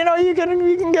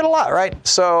can get a lot, right?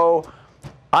 So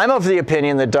I'm of the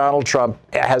opinion that Donald Trump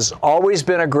has always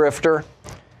been a grifter.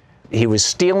 He was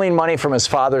stealing money from his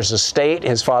father's estate.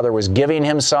 His father was giving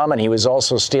him some, and he was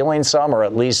also stealing some, or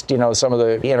at least, some of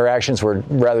the interactions were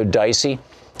rather dicey.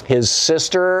 His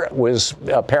sister was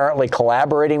apparently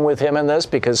collaborating with him in this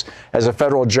because, as a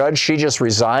federal judge, she just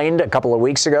resigned a couple of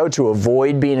weeks ago to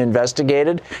avoid being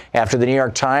investigated after the New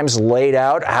York Times laid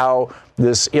out how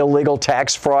this illegal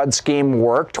tax fraud scheme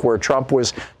worked, where Trump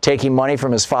was taking money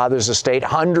from his father's estate,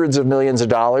 hundreds of millions of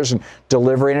dollars, and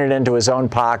delivering it into his own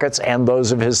pockets and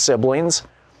those of his siblings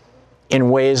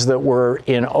in ways that were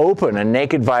in open and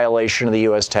naked violation of the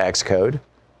U.S. tax code.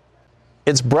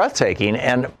 It's breathtaking.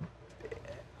 And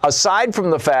aside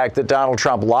from the fact that Donald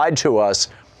Trump lied to us,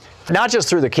 not just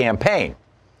through the campaign,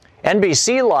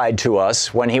 NBC lied to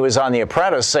us when he was on The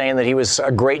Apprentice, saying that he was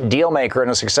a great deal maker and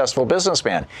a successful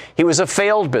businessman. He was a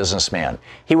failed businessman.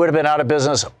 He would have been out of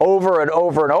business over and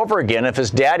over and over again if his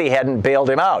daddy hadn't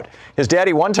bailed him out. His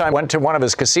daddy one time went to one of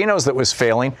his casinos that was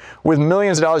failing with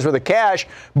millions of dollars worth of cash,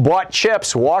 bought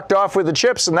chips, walked off with the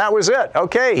chips, and that was it.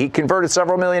 Okay, he converted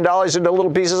several $1 million into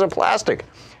little pieces of plastic.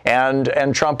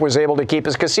 And Trump was able to keep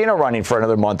his casino running for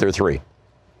another month or 3.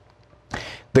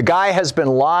 The guy has been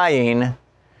lying.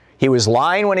 He was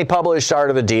lying when he published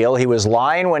Art of the Deal. He was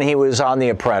lying when he was on The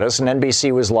Apprentice, and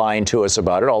NBC was lying to us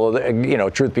about it. Although,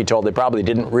 truth be told, they probably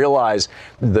didn't realize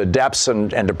the depths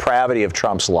and depravity of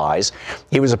Trump's lies.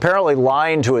 He was apparently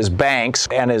lying to his banks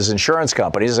and his insurance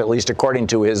companies, at least according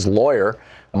to his lawyer,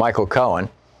 Michael Cohen.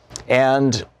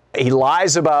 And he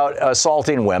lies about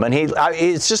assaulting women.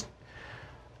 It's just,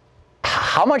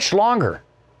 how much longer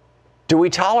do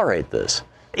we tolerate this?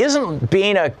 Isn't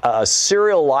being a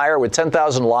serial liar with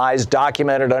 10,000 lies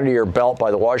documented under your belt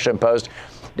by the Washington Post,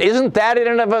 isn't that in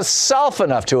and of itself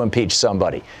enough to impeach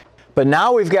somebody? But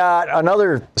now we've got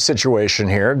another situation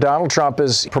here. Donald Trump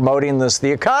is promoting this. The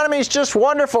economy's just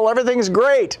wonderful. Everything's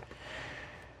great.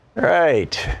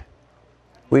 Right.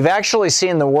 We've actually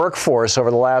seen the workforce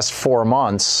over the last 4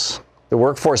 months, the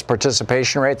workforce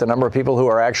participation rate, the number of people who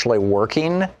are actually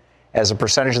working as a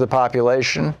percentage of the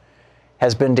population,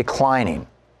 has been declining.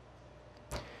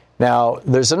 Now,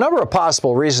 there's a number of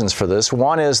possible reasons for this.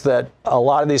 One is that a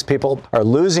lot of these people are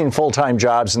losing full-time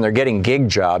jobs and they're getting gig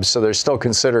jobs, so they're still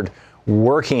considered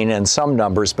working in some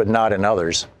numbers, but not in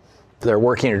others. They're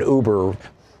working at Uber.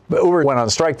 Uber went on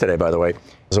strike today, by the way,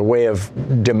 as a way of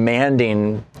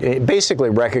demanding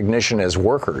basically recognition as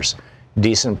workers,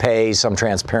 decent pay, some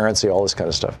transparency, all this kind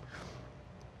of stuff.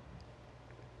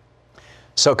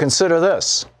 So consider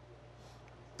this.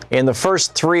 In the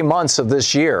first 3 months of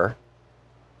this year,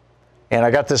 and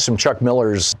I got this from Chuck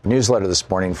Miller's newsletter this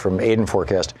morning from Aiden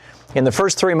Forecast. In the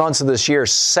first 3 months of this year,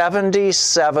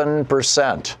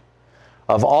 77%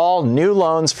 of all new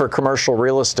loans for commercial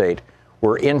real estate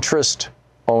were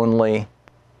interest-only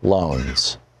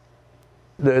loans.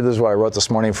 This is what I wrote this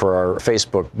morning for our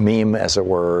Facebook meme, as it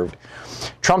were.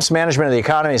 Trump's management of the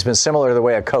economy has been similar to the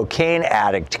way a cocaine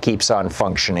addict keeps on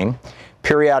functioning.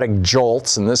 Periodic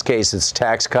jolts, in this case it's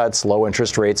tax cuts, low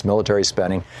interest rates, military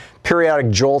spending,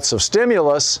 periodic jolts of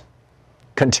stimulus,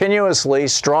 continuously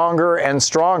stronger and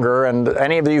stronger. And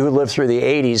any of you who lived through the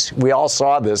 80s, we all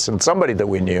saw this, and somebody that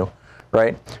we knew,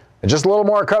 right? Just a little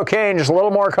more cocaine, just a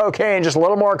little more cocaine, just a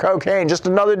little more cocaine, just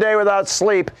another day without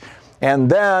sleep. And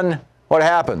then what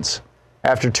happens?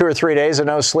 After 2 or 3 days of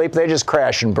no sleep, they just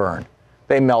crash and burn.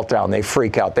 They melt down, they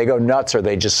freak out, they go nuts, or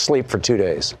they just sleep for 2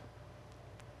 days.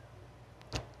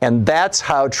 And that's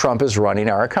how Trump is running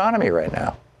our economy right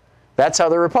now. That's how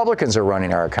the Republicans are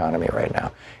running our economy right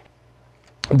now.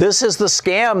 This is the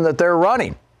scam that they're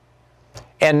running.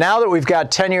 And now that we've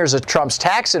got 10 years of Trump's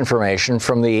tax information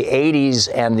from the 80s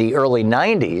and the early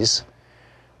 90s,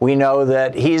 we know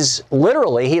that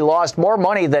he lost more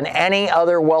money than any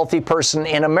other wealthy person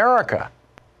in America.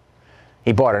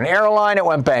 He bought an airline, it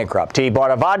went bankrupt. He bought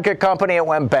a vodka company, it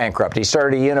went bankrupt. He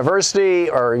started a university,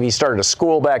 or he started a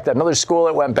school back then, another school,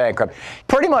 it went bankrupt.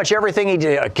 Pretty much everything he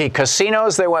did,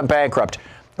 casinos, they went bankrupt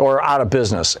or out of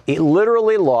business. He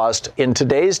literally lost, in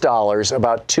today's dollars,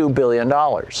 about $2 billion.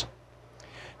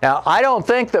 Now, I don't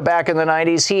think that back in the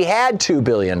 90s he had $2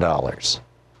 billion.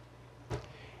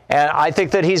 And I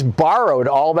think that he's borrowed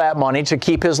all that money to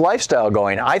keep his lifestyle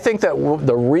going. I think that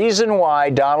the reason why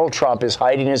Donald Trump is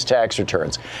hiding his tax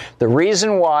returns, the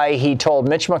reason why he told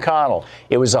Mitch McConnell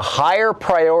it was a higher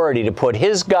priority to put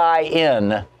his guy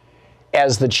in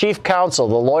as the chief counsel,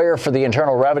 the lawyer for the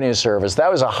Internal Revenue Service,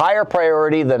 that was a higher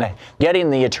priority than getting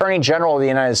the Attorney General of the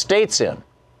United States in,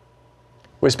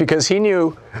 was because he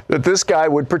knew that this guy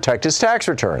would protect his tax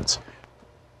returns.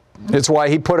 It's why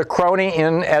he put a crony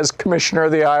in as commissioner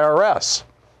of the IRS,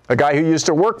 a guy who used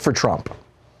to work for Trump.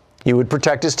 He would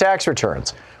protect his tax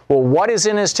returns. Well, what is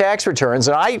in his tax returns?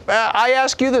 And I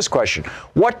ask you this question.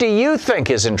 What do you think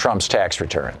is in Trump's tax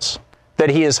returns that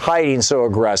he is hiding so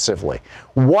aggressively?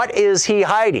 What is he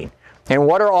hiding? And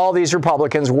what are all these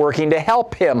Republicans working to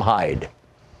help him hide?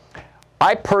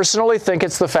 I personally think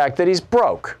it's the fact that he's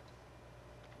broke.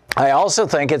 I also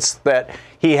think it's that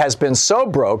he has been so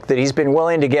broke that he's been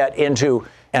willing to get into,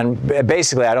 and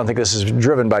basically I don't think this is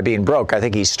driven by being broke. I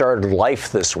think he started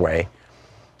life this way.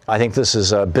 I think this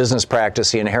is a business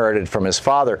practice he inherited from his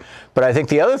father. But I think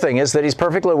the other thing is that he's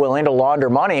perfectly willing to launder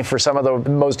money for some of the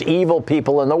most evil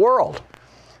people in the world.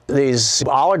 These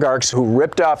oligarchs who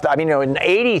ripped off, in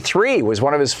 83 was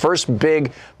one of his first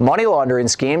big money laundering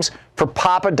schemes for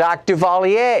Papa Doc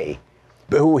Duvalier,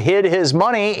 who hid his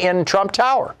money in Trump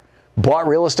Tower, bought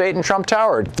real estate in Trump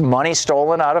Tower, money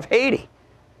stolen out of Haiti.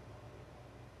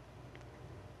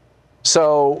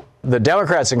 So the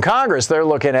Democrats in Congress, they're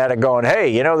looking at it going,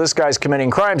 hey, this guy's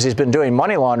committing crimes. He's been doing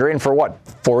money laundering for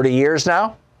 40 years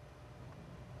now?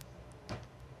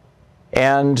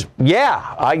 And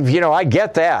yeah, I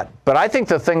get that. But I think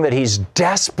the thing that he's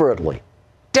desperately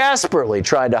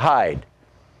tried to hide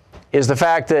is the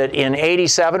fact that in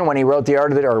 87, when he wrote The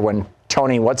Art of the, or when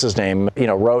Tony, what's his name,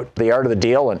 wrote The Art of the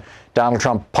Deal and Donald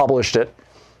Trump published it,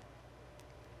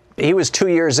 he was 2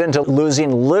 years into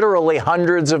losing literally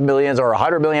hundreds of millions or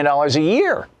 $100 million a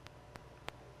year.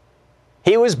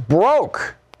 He was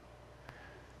broke.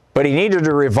 But he needed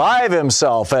to revive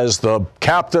himself as the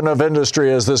captain of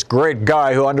industry, as this great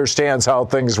guy who understands how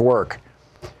things work.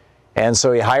 And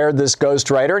so he hired this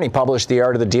ghostwriter and he published The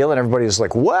Art of the Deal, and everybody was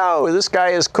like, whoa, this guy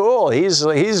is cool. He's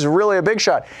really a big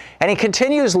shot. And he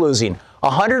continues losing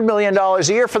 $100 million a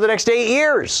year for the next 8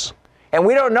 years. And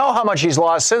we don't know how much he's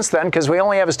lost since then because we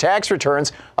only have his tax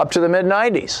returns up to the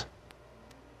mid-90s.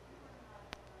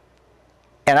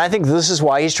 And I think this is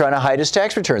why he's trying to hide his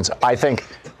tax returns. I think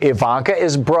Ivanka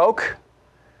is broke.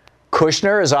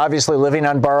 Kushner is obviously living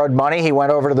on borrowed money. He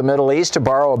went over to the Middle East to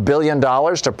borrow $1 billion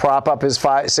to prop up his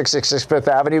 666 Fifth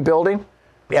Avenue building.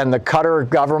 And the Qatar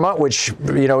government, which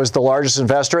is the largest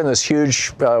investor in this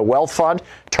huge wealth fund,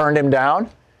 turned him down.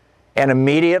 And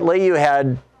immediately you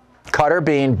had Qatar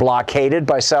being blockaded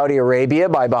by Saudi Arabia,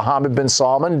 by Mohammed bin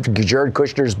Salman, Jared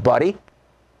Kushner's buddy.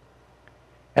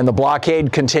 And the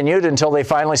blockade continued until they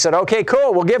finally said, okay,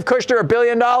 cool, we'll give Kushner $1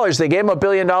 billion. They gave him $1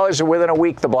 billion, and within a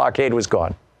week, the blockade was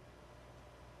gone.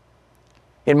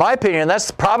 In my opinion, that's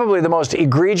probably the most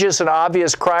egregious and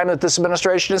obvious crime that this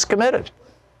administration has committed.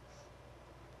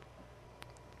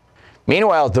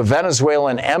 Meanwhile, at the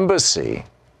Venezuelan Embassy,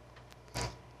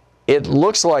 it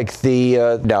looks like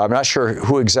now I'm not sure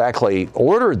who exactly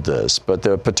ordered this, but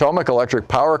the Potomac Electric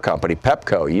Power Company,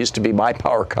 PEPCO, used to be my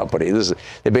power company.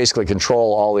 They basically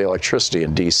control all the electricity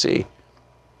in D.C.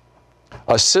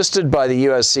 Assisted by the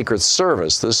U.S. Secret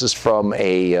Service, this is from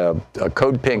a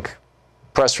Code Pink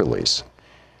press release,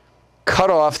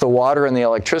 cut off the water and the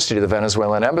electricity to the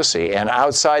Venezuelan Embassy. And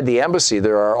outside the embassy,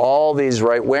 there are all these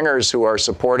right-wingers who are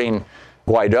supporting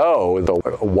Guaido, the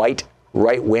white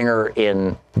right-winger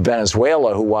in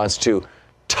Venezuela who wants to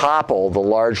topple the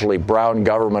largely brown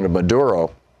government of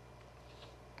Maduro.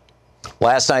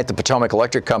 Last night, the Potomac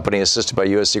Electric Company, assisted by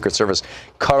U.S. Secret Service,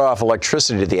 cut off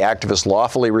electricity to the activists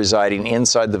lawfully residing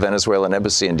inside the Venezuelan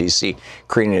Embassy in D.C.,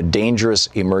 creating a dangerous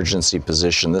emergency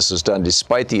position. This was done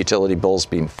despite the utility bills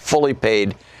being fully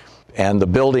paid, and the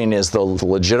building is the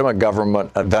legitimate government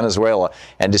of Venezuela,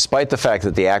 and despite the fact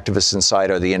that the activists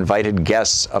inside are the invited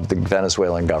guests of the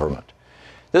Venezuelan government.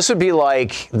 This would be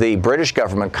like the British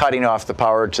government cutting off the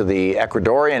power to the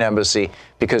Ecuadorian embassy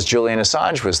because Julian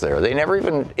Assange was there. They never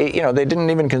even, they didn't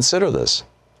even consider this.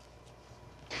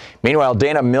 Meanwhile,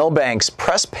 Dana Milbank's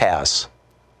press pass,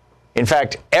 in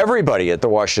fact, everybody at the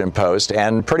Washington Post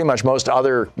and pretty much most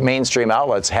other mainstream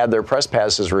outlets had their press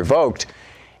passes revoked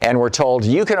and were told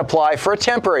you can apply for a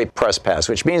temporary press pass,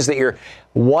 which means that you're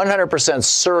 100%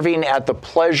 serving at the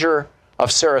pleasure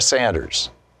of Sarah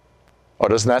Sanders. Oh,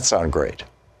 doesn't that sound great?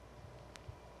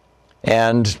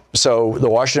 And so the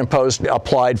Washington Post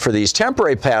applied for these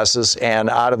temporary passes,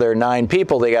 and out of their 9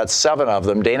 people, they got 7 of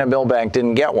them. Dana Milbank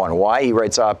didn't get one. Why? He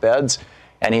writes op-eds,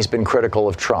 and he's been critical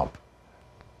of Trump.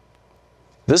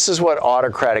 This is what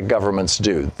autocratic governments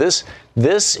do. This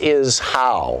is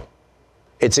how,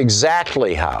 it's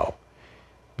exactly how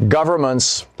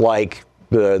governments like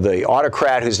the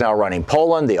autocrat who's now running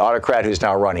Poland, the autocrat who's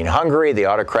now running Hungary, the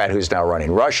autocrat who's now running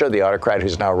Russia, the autocrat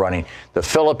who's now running the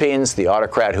Philippines, the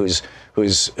autocrat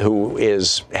who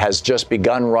has just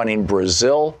begun running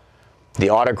Brazil, the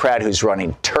autocrat who's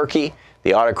running Turkey,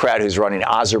 the autocrat who's running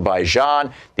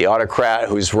Azerbaijan, the autocrat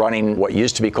who's running what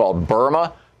used to be called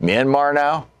Burma, Myanmar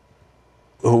now,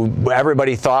 who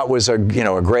everybody thought was a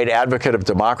great advocate of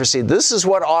democracy. This is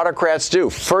what autocrats do.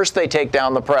 First, they take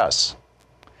down the press.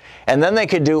 And then they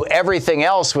could do everything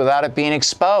else without it being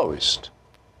exposed.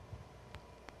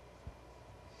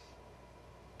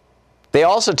 They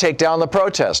also take down the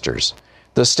protesters.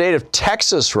 The state of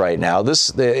Texas right now,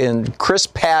 Chris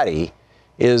Patty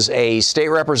is a state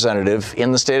representative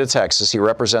in the state of Texas. He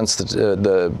represents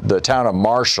the town of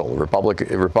Marshall,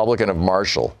 Republican of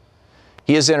Marshall.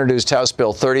 He has introduced House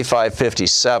Bill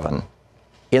 3557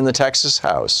 in the Texas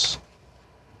House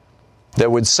that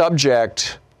would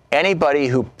subject anybody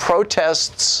who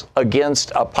protests against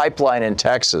a pipeline in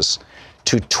Texas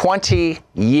to 20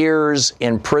 years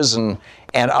in prison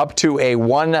and up to a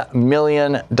 $1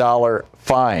 million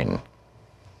fine.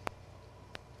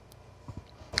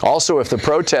 Also, if the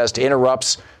protest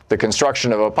interrupts the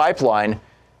construction of a pipeline,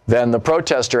 then the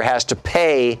protester has to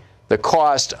pay the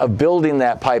cost of building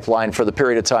that pipeline for the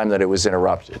period of time that it was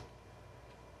interrupted.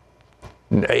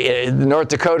 North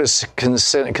Dakota is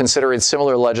considering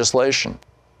similar legislation.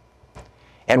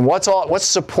 And what's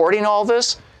supporting all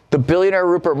this? The billionaire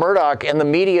Rupert Murdoch and the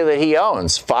media that he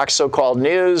owns, Fox So-Called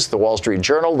News, the Wall Street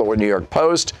Journal, the New York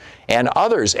Post, and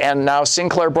others. And now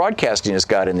Sinclair Broadcasting has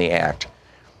got in the act.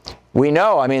 We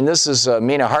know, this is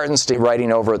Mina Hartenstein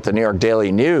writing over at the New York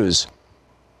Daily News.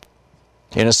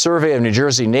 In a survey of New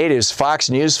Jersey natives, Fox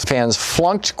News fans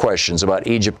flunked questions about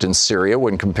Egypt and Syria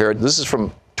when compared, this is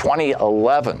from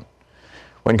 2011.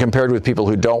 When compared with people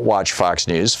who don't watch Fox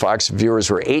News, Fox viewers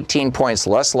were 18 points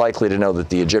less likely to know that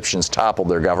the Egyptians toppled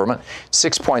their government,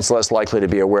 6 points less likely to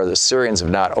be aware the Syrians have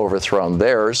not overthrown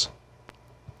theirs.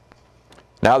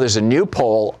 Now there's a new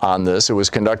poll on this. It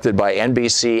was conducted by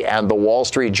NBC and the Wall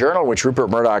Street Journal, which Rupert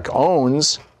Murdoch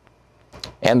owns.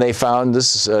 And they found,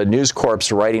 this is News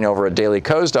Corp's writing over at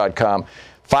dailycoast.com,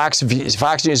 Fox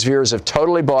News viewers have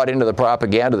totally bought into the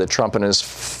propaganda that Trump and his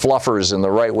fluffers in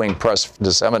the right-wing press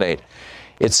disseminate.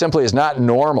 It simply is not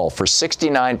normal for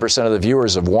 69% of the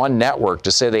viewers of one network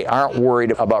to say they aren't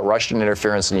worried about Russian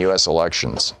interference in U.S.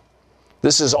 elections.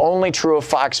 This is only true of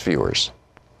Fox viewers.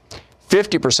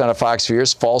 50% of Fox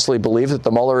viewers falsely believe that the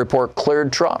Mueller report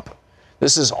cleared Trump.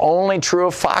 This is only true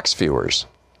of Fox viewers.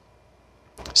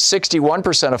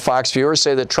 61% of Fox viewers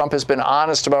say that Trump has been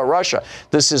honest about Russia.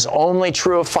 This is only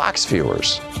true of Fox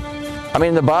viewers.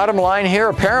 The bottom line here,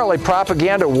 apparently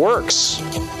propaganda works.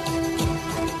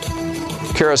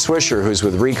 Kara Swisher, who's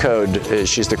with Recode,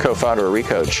 she's the co-founder of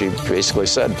Recode, she basically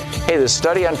said, hey, this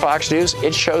study on Fox News,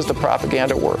 it shows the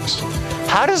propaganda works.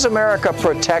 How does America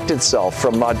protect itself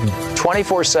from a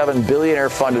 24/7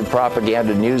 billionaire-funded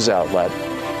propaganda news outlet?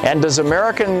 And does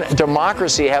American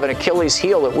democracy have an Achilles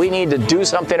heel that we need to do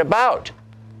something about?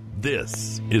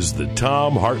 This is the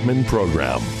Thom Hartmann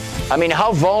Program.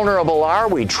 How vulnerable are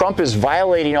we? Trump is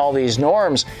violating all these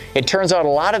norms. It turns out a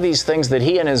lot of these things that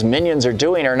he and his minions are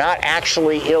doing are not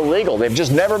actually illegal. They've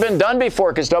just never been done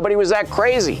before because nobody was that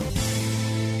crazy.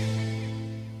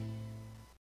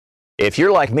 If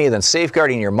you're like me, then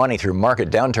safeguarding your money through market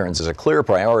downturns is a clear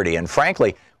priority. And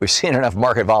frankly, We've seen enough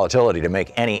market volatility to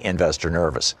make any investor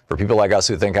nervous. For people like us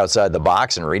who think outside the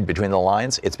box and read between the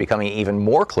lines, it's becoming even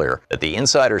more clear that the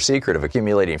insider secret of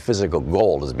accumulating physical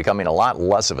gold is becoming a lot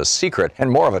less of a secret and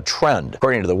more of a trend.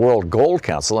 According to the World Gold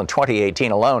Council, in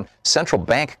 2018 alone, central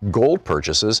bank gold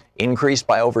purchases increased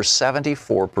by over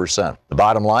 74%. The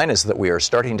bottom line is that we are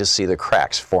starting to see the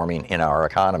cracks forming in our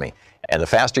economy. And the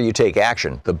faster you take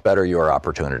action, the better your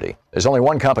opportunity. There's only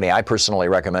one company I personally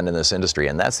recommend in this industry,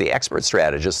 and that's the expert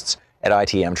strategists at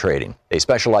ITM Trading. They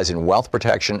specialize in wealth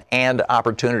protection and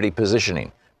opportunity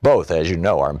positioning. Both, as you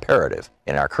know, are imperative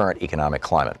in our current economic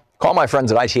climate. Call my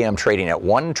friends at ITM Trading at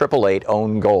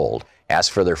 1-888-OWN-GOLD.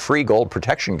 Ask for their free gold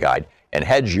protection guide and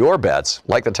hedge your bets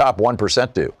like the top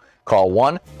 1% do. Call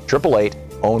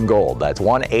 1-888-OWN-GOLD. That's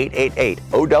 1-888-OWN-GOLD.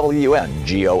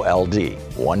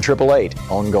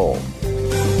 1-888-OWN-GOLD.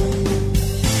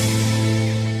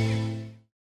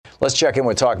 Let's check in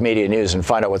with Talk Media News and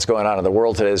find out what's going on in the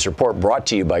world today. This report brought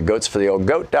to you by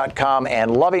goatsfortheoldgoat.com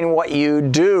and Loving What You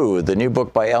Do, the new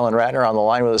book by Ellen Ratner. On the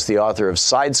line with us, the author of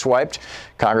Sideswiped,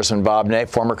 Congressman Bob Ney,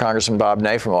 former Congressman Bob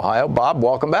Ney from Ohio. Bob,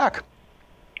 welcome back.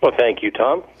 Well, thank you,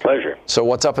 Tom. Pleasure. So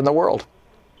what's up in the world?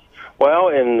 Well,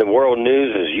 in the world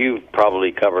news, as you've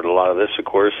probably covered a lot of this, of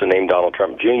course, the name Donald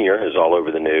Trump Jr. is all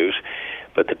over the news.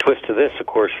 But the twist to this, of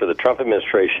course, for the Trump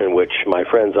administration, which my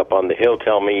friends up on the Hill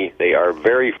tell me they are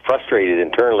very frustrated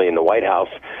internally in the White House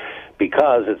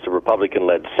because it's a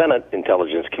Republican-led Senate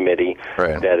Intelligence Committee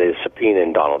that is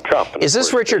subpoenaing Donald Trump. And is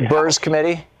this Richard Burr's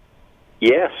committee?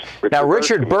 Yes.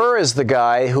 Richard Burr is the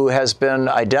guy who has been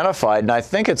identified, and I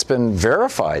think it's been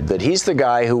verified, that he's the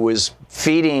guy who was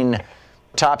feeding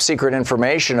top secret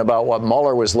information about what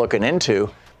Mueller was looking into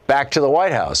back to the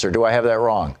White House, or do I have that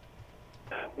wrong?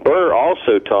 Burr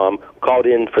also, Tom, called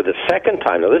in for the second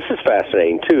time. Now, this is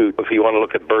fascinating, too, if you want to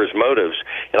look at Burr's motives,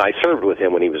 and I served with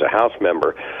him when he was a House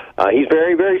member. He's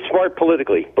very, very smart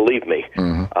politically, believe me.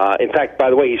 Mm-hmm. In fact, by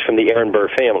the way, he's from the Aaron Burr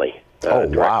family.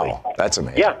 Wow. That's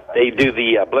amazing. Yeah, they do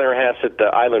the Blennerhassett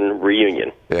Island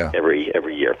reunion every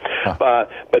year. Huh.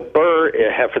 But Burr,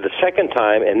 for the second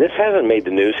time, and this hasn't made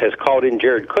the news, has called in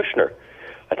Jared Kushner,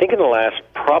 I think in the last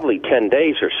probably 10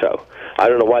 days or so. I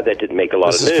don't know why that didn't make a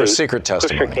lot of news. This is for secret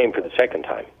testimony. Kushner came for the second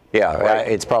time. Yeah, right.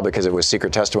 It's probably because it was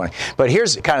secret testimony. But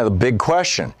here's kind of the big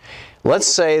question. Let's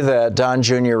say that Don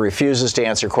Jr. refuses to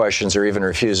answer questions or even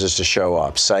refuses to show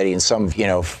up, citing some,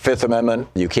 Fifth Amendment,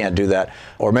 you can't do that.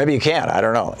 Or maybe you can, I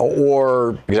don't know.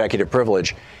 Or executive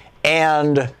privilege.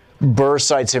 And Burr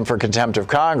cites him for contempt of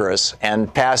Congress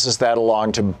and passes that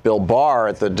along to Bill Barr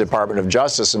at the Department of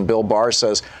Justice. And Bill Barr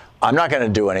says, I'm not going to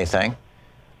do anything.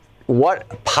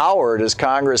 What power does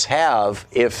Congress have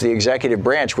if the executive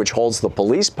branch, which holds the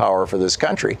police power for this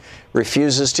country,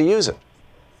 refuses to use it?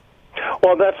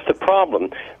 Well, that's the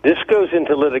problem. This goes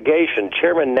into litigation.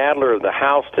 Chairman Nadler of the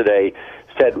House today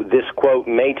said this, quote,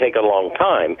 may take a long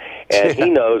time, and he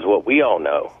knows what we all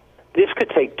know. This could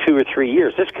take 2 or 3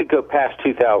 years. This could go past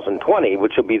 2020,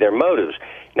 which will be their motives.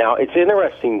 Now, it's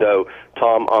interesting, though,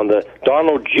 Tom, on the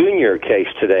Donald Jr. case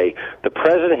today, the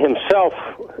president himself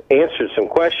answered some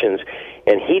questions,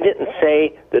 and he didn't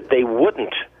say that they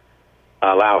wouldn't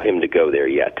allow him to go there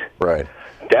yet. Right.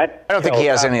 I don't think he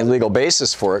has any legal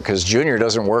basis for it because Jr.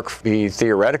 doesn't work, he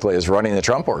theoretically is running the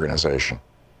Trump organization.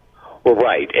 Well,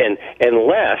 right, and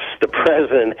unless the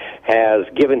president has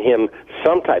given him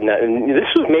some type. Now, and this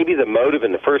was maybe the motive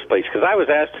in the first place, because I was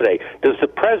asked today: does the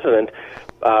president,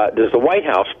 does the White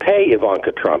House pay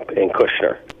Ivanka Trump and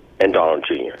Kushner and Donald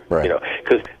Jr.? Right.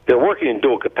 Because they're working in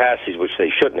dual capacities, which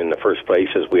they shouldn't in the first place,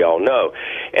 as we all know.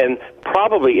 And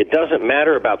probably it doesn't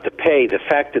matter about the pay. The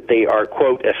fact that they are,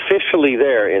 quote, officially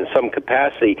there in some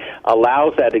capacity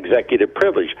allows that executive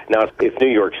privilege. Now, if New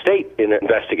York State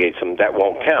investigates them, that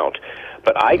won't count.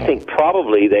 But I think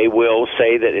probably they will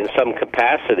say that in some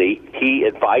capacity he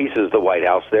advises the White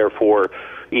House. Therefore,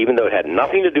 even though it had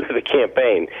nothing to do with the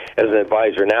campaign, as an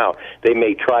advisor now, they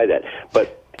may try that.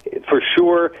 But for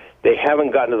sure, they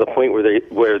haven't gotten to the point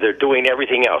where they're doing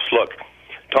everything else. Look,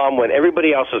 Tom, when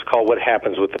everybody else is called, what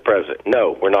happens with the president?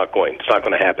 No, we're not going. It's not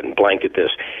going to happen. Blanket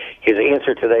this. His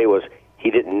answer today was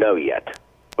he didn't know yet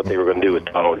what they were going to do with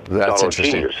Donald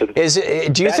interesting. Jr. So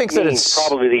do you think that it's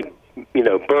probably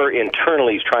Burr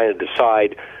internally is trying to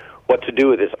decide what to do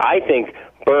with this? I think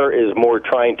Burr is more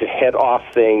trying to head off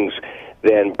things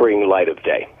than bring light of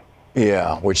day.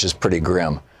 Yeah, which is pretty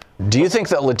grim. Do you think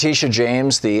that Letitia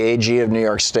James, the AG of New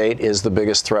York State, is the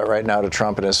biggest threat right now to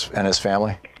Trump and his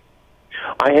family?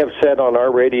 I have said on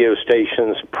our radio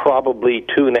stations probably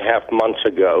 2.5 months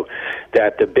ago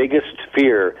that the biggest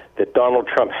fear that Donald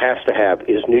Trump has to have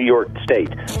is New York State,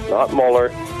 not Mueller,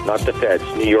 not the feds,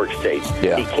 New York State.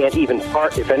 Yeah. He can't even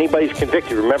if anybody's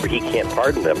convicted, remember, he can't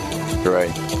pardon them.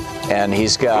 Right. And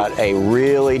he's got a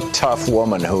really tough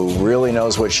woman who really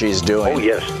knows what she's doing. Oh,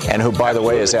 yes. And who, by the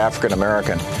way, is African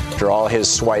American, after all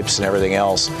his swipes and everything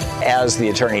else, as the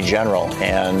Attorney General.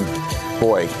 And,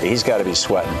 boy, he's got to be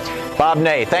sweating. Bob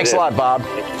Ney, thanks a lot, Bob.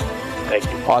 Thank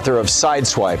you. Author of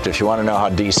Sideswiped, if you want to know how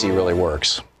D.C. really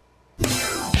works.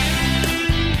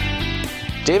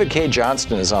 David Cay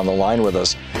Johnston is on the line with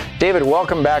us. David,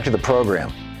 welcome back to the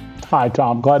program. Hi,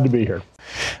 Tom. Glad to be here.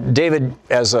 David,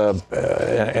 as an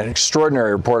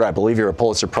extraordinary reporter, I believe you're a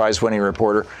Pulitzer Prize-winning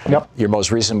reporter. Yep. Your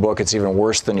most recent book, It's Even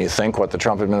Worse Than You Think, What the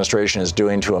Trump Administration is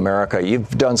Doing to America.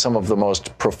 You've done some of the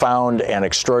most profound and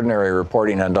extraordinary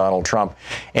reporting on Donald Trump.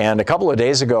 And a couple of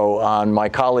days ago on my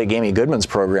colleague Amy Goodman's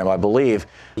program, I believe,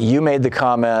 you made the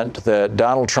comment that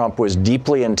Donald Trump was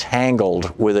deeply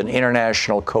entangled with an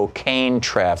international cocaine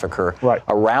trafficker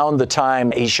around the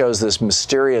time he shows this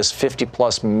mysterious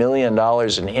 $50+ million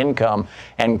in income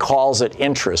and calls it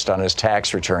interest on his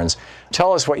tax returns.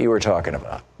 Tell us what you were talking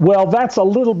about. Well, that's a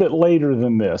little bit later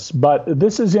than this, but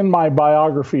this is in my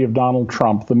biography of Donald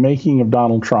Trump, The Making of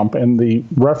Donald Trump, and the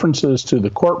references to the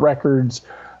court records,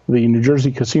 the New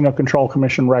Jersey Casino Control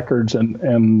Commission records,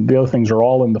 and the other things are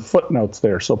all in the footnotes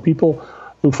there. So people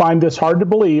who find this hard to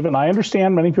believe, and I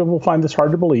understand many people find this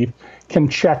hard to believe, can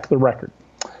check the record.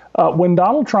 When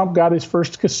Donald Trump got his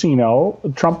first casino,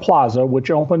 Trump Plaza,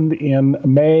 which opened in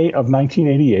May of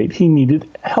 1988, he needed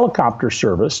helicopter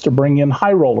service to bring in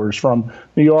high rollers from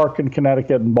New York and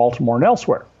Connecticut and Baltimore and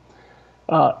elsewhere.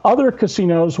 Other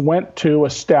casinos went to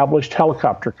established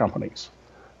helicopter companies.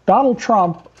 Donald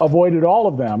Trump avoided all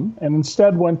of them and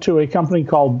instead went to a company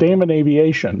called Damon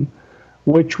Aviation,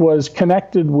 which was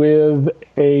connected with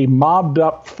a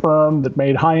mobbed-up firm that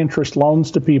made high-interest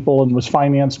loans to people and was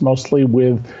financed mostly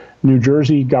with New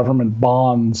Jersey government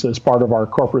bonds as part of our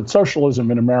corporate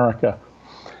socialism in America.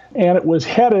 And it was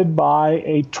headed by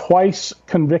a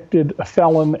twice-convicted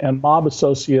felon and mob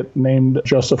associate named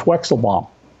Joseph Wexelbaum.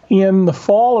 In the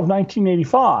fall of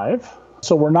 1985,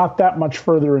 so we're not that much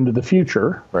further into the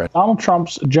future, Donald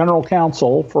Trump's general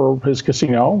counsel for his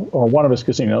casino, or one of his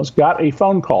casinos, got a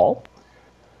phone call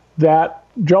that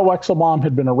Joe Wexelbaum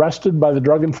had been arrested by the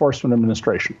Drug Enforcement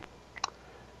Administration.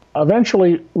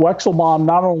 Eventually, Wexelbaum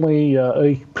not only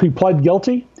he pled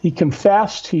guilty, he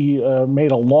confessed, he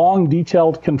made a long,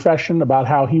 detailed confession about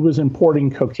how he was importing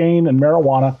cocaine and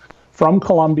marijuana from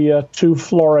Colombia to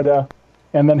Florida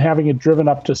and then having it driven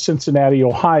up to Cincinnati,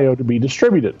 Ohio to be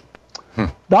distributed.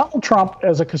 Donald Trump,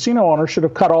 as a casino owner, should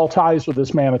have cut all ties with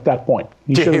this man at that point.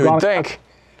 He should have gone.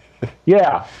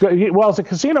 Yeah. Well, as a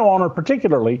casino owner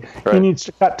particularly, he needs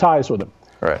to cut ties with him.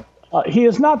 He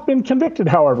has not been convicted,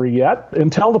 however, yet,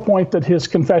 until the point that his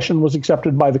confession was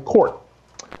accepted by the court.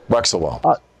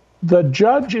 Wexelbaum. The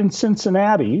judge in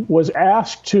Cincinnati was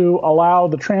asked to allow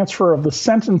the transfer of the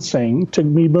sentencing to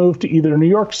be moved to either New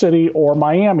York City or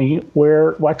Miami,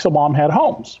 where Wexelbaum had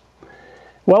homes.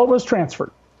 Well, it was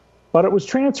transferred. But it was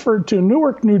transferred to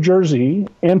Newark, New Jersey,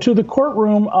 and to the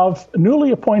courtroom of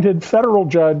newly appointed federal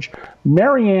judge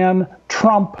Marianne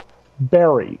Trump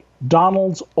Berry,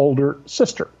 Donald's older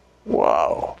sister.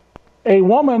 Wow. A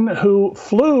woman who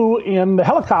flew in the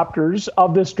helicopters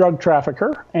of this drug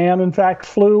trafficker and, in fact,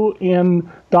 flew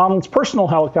in Donald's personal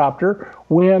helicopter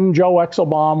when Joe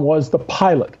Wexelbaum was the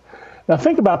pilot. Now,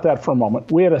 think about that for a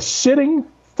moment. We had a sitting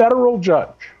federal judge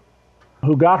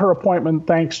who got her appointment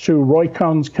thanks to Roy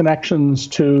Cohn's connections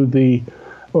to the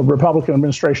Republican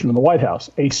administration in the White House.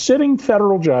 A sitting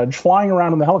federal judge flying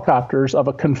around in the helicopters of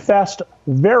a confessed,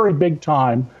 very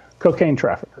big-time cocaine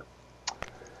trafficker.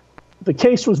 The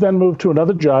case was then moved to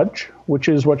another judge, which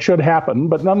is what should happen.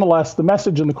 But nonetheless, the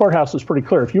message in the courthouse is pretty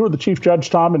clear. If you were the chief judge,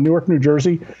 Thom, in Newark, New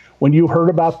Jersey, when you heard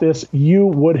about this, you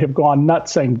would have gone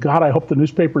nuts saying, God, I hope the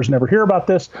newspapers never hear about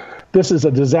this. This is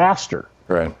a disaster.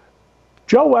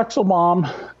 Joe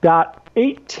Wexelbaum got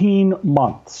 18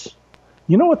 months.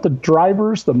 You know what the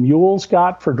drivers, the mules,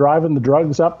 got for driving the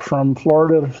drugs up from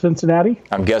Florida to Cincinnati?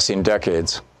 I'm guessing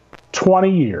decades. 20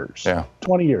 years.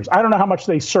 20 years. I don't know how much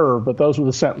they served, but those were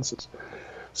the sentences.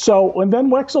 So when then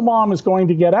Wexelbaum is going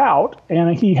to get out,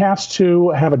 and he has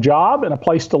to have a job and a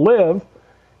place to live,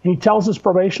 he tells his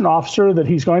probation officer that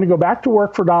he's going to go back to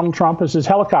work for Donald Trump as his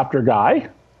helicopter guy,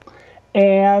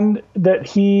 and that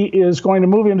he is going to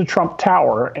move into Trump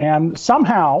Tower. And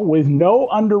somehow, with no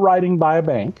underwriting by a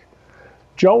bank,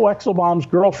 Joe Wexelbaum's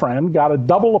girlfriend got a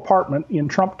double apartment in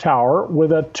Trump Tower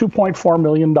with a $2.4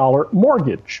 million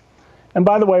mortgage. And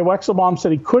by the way, Wexelbaum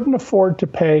said he couldn't afford to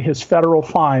pay his federal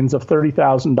fines of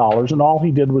 $30,000, and all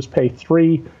he did was pay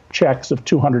 3 checks of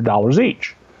 $200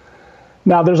 each.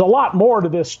 Now, there's a lot more to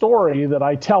this story that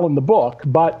I tell in the book,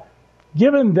 but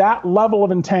given that level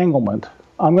of entanglement,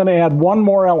 I'm going to add one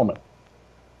more element.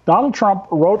 Donald Trump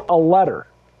wrote a letter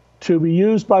to be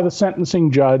used by the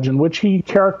sentencing judge in which he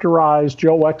characterized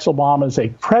Joe Wexelbaum as a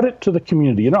credit to the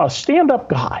community, a stand-up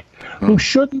guy who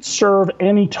shouldn't serve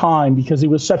any time because he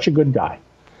was such a good guy.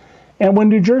 And when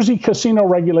New Jersey casino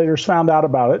regulators found out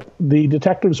about it, the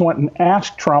detectives went and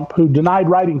asked Trump, who denied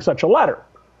writing such a letter.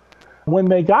 When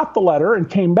they got the letter and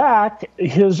came back,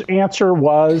 his answer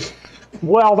was,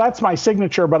 well, that's my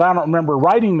signature, but I don't remember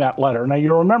writing that letter. Now,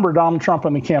 you remember Donald Trump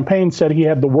in the campaign said he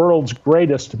had the world's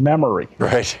greatest memory.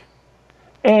 Right.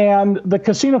 And the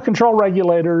casino control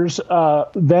regulators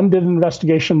then did an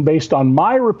investigation based on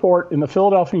my report in the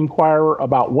Philadelphia Inquirer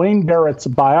about Wayne Barrett's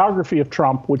biography of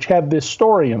Trump, which had this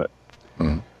story in it.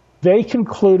 They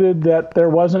concluded that there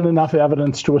wasn't enough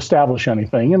evidence to establish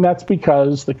anything, and that's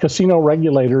because the casino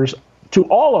regulators, to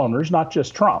all owners, not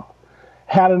just Trump,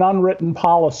 had an unwritten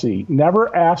policy: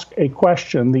 never ask a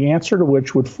question, the answer to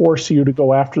which would force you to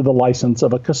go after the license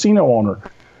of a casino owner.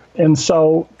 And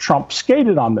so Trump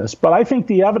skated on this. But I think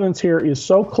the evidence here is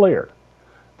so clear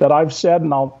that I've said,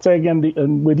 and I'll say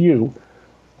again with you,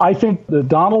 I think that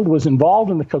Donald was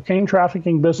involved in the cocaine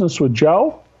trafficking business with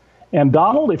Joe. And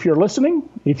Donald, if you're listening,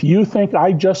 if you think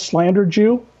I just slandered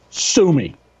you, sue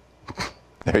me.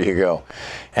 There you go.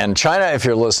 And China, if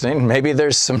you're listening, maybe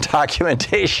there's some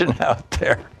documentation out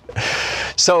there.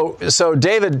 So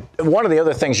David, one of the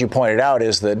other things you pointed out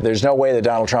is that there's no way that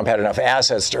Donald Trump had enough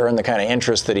assets to earn the kind of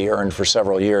interest that he earned for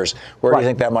several years. Where do you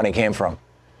think that money came from?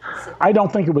 I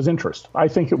don't think it was interest. I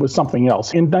think it was something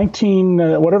else. In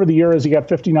whatever the year is, he got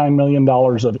 $52 million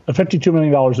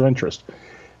of interest.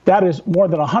 That is more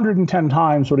than 110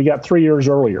 times what he got 3 years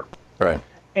earlier. Right.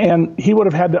 And he would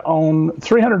have had to own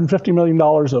 $350 million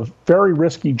of very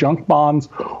risky junk bonds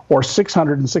or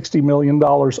 $660 million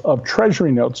of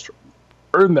treasury notes to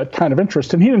earn that kind of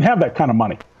interest. And he didn't have that kind of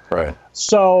money. Right.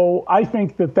 So I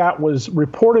think that was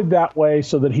reported that way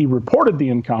so that he reported the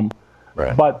income.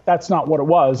 Right. But that's not what it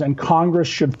was, and Congress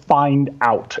should find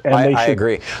out. And I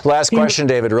agree. Last question,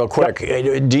 David, real quick.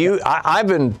 Yeah. I've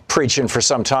been preaching for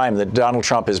some time that Donald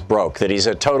Trump is broke, that he's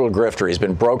a total grifter. He's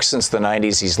been broke since the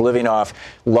 90s. He's living off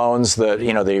loans that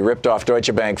he ripped off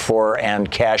Deutsche Bank for and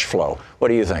cash flow. What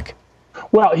do you think?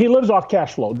 Well, he lives off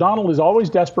cash flow. Donald is always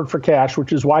desperate for cash,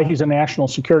 which is why he's a national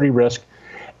security risk.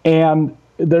 And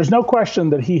there's no question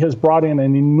that he has brought in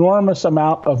an enormous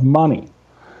amount of money.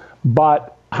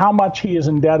 But how much he is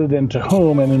indebted and to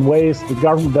whom and in ways the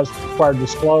government doesn't require to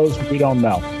disclose, we don't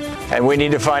know. And we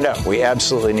need to find out. We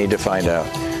absolutely need to find out.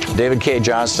 David Cay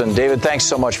Johnston. David, thanks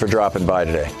so much for dropping by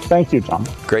today. Thank you, Tom.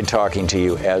 Great talking to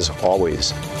you as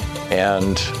always.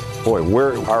 And boy,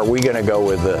 where are we going to go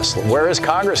with this? Where is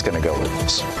Congress going to go with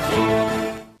this?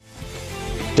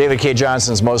 David Cay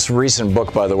Johnston's most recent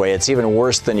book, by the way, It's Even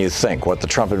Worse Than You Think, What the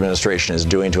Trump Administration is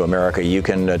Doing to America. You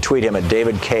can tweet him at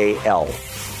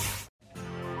DavidKL.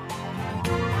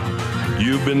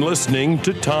 You've been listening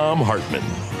to Thom Hartmann.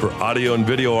 For audio and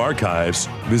video archives,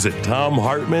 visit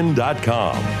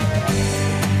thomhartmann.com.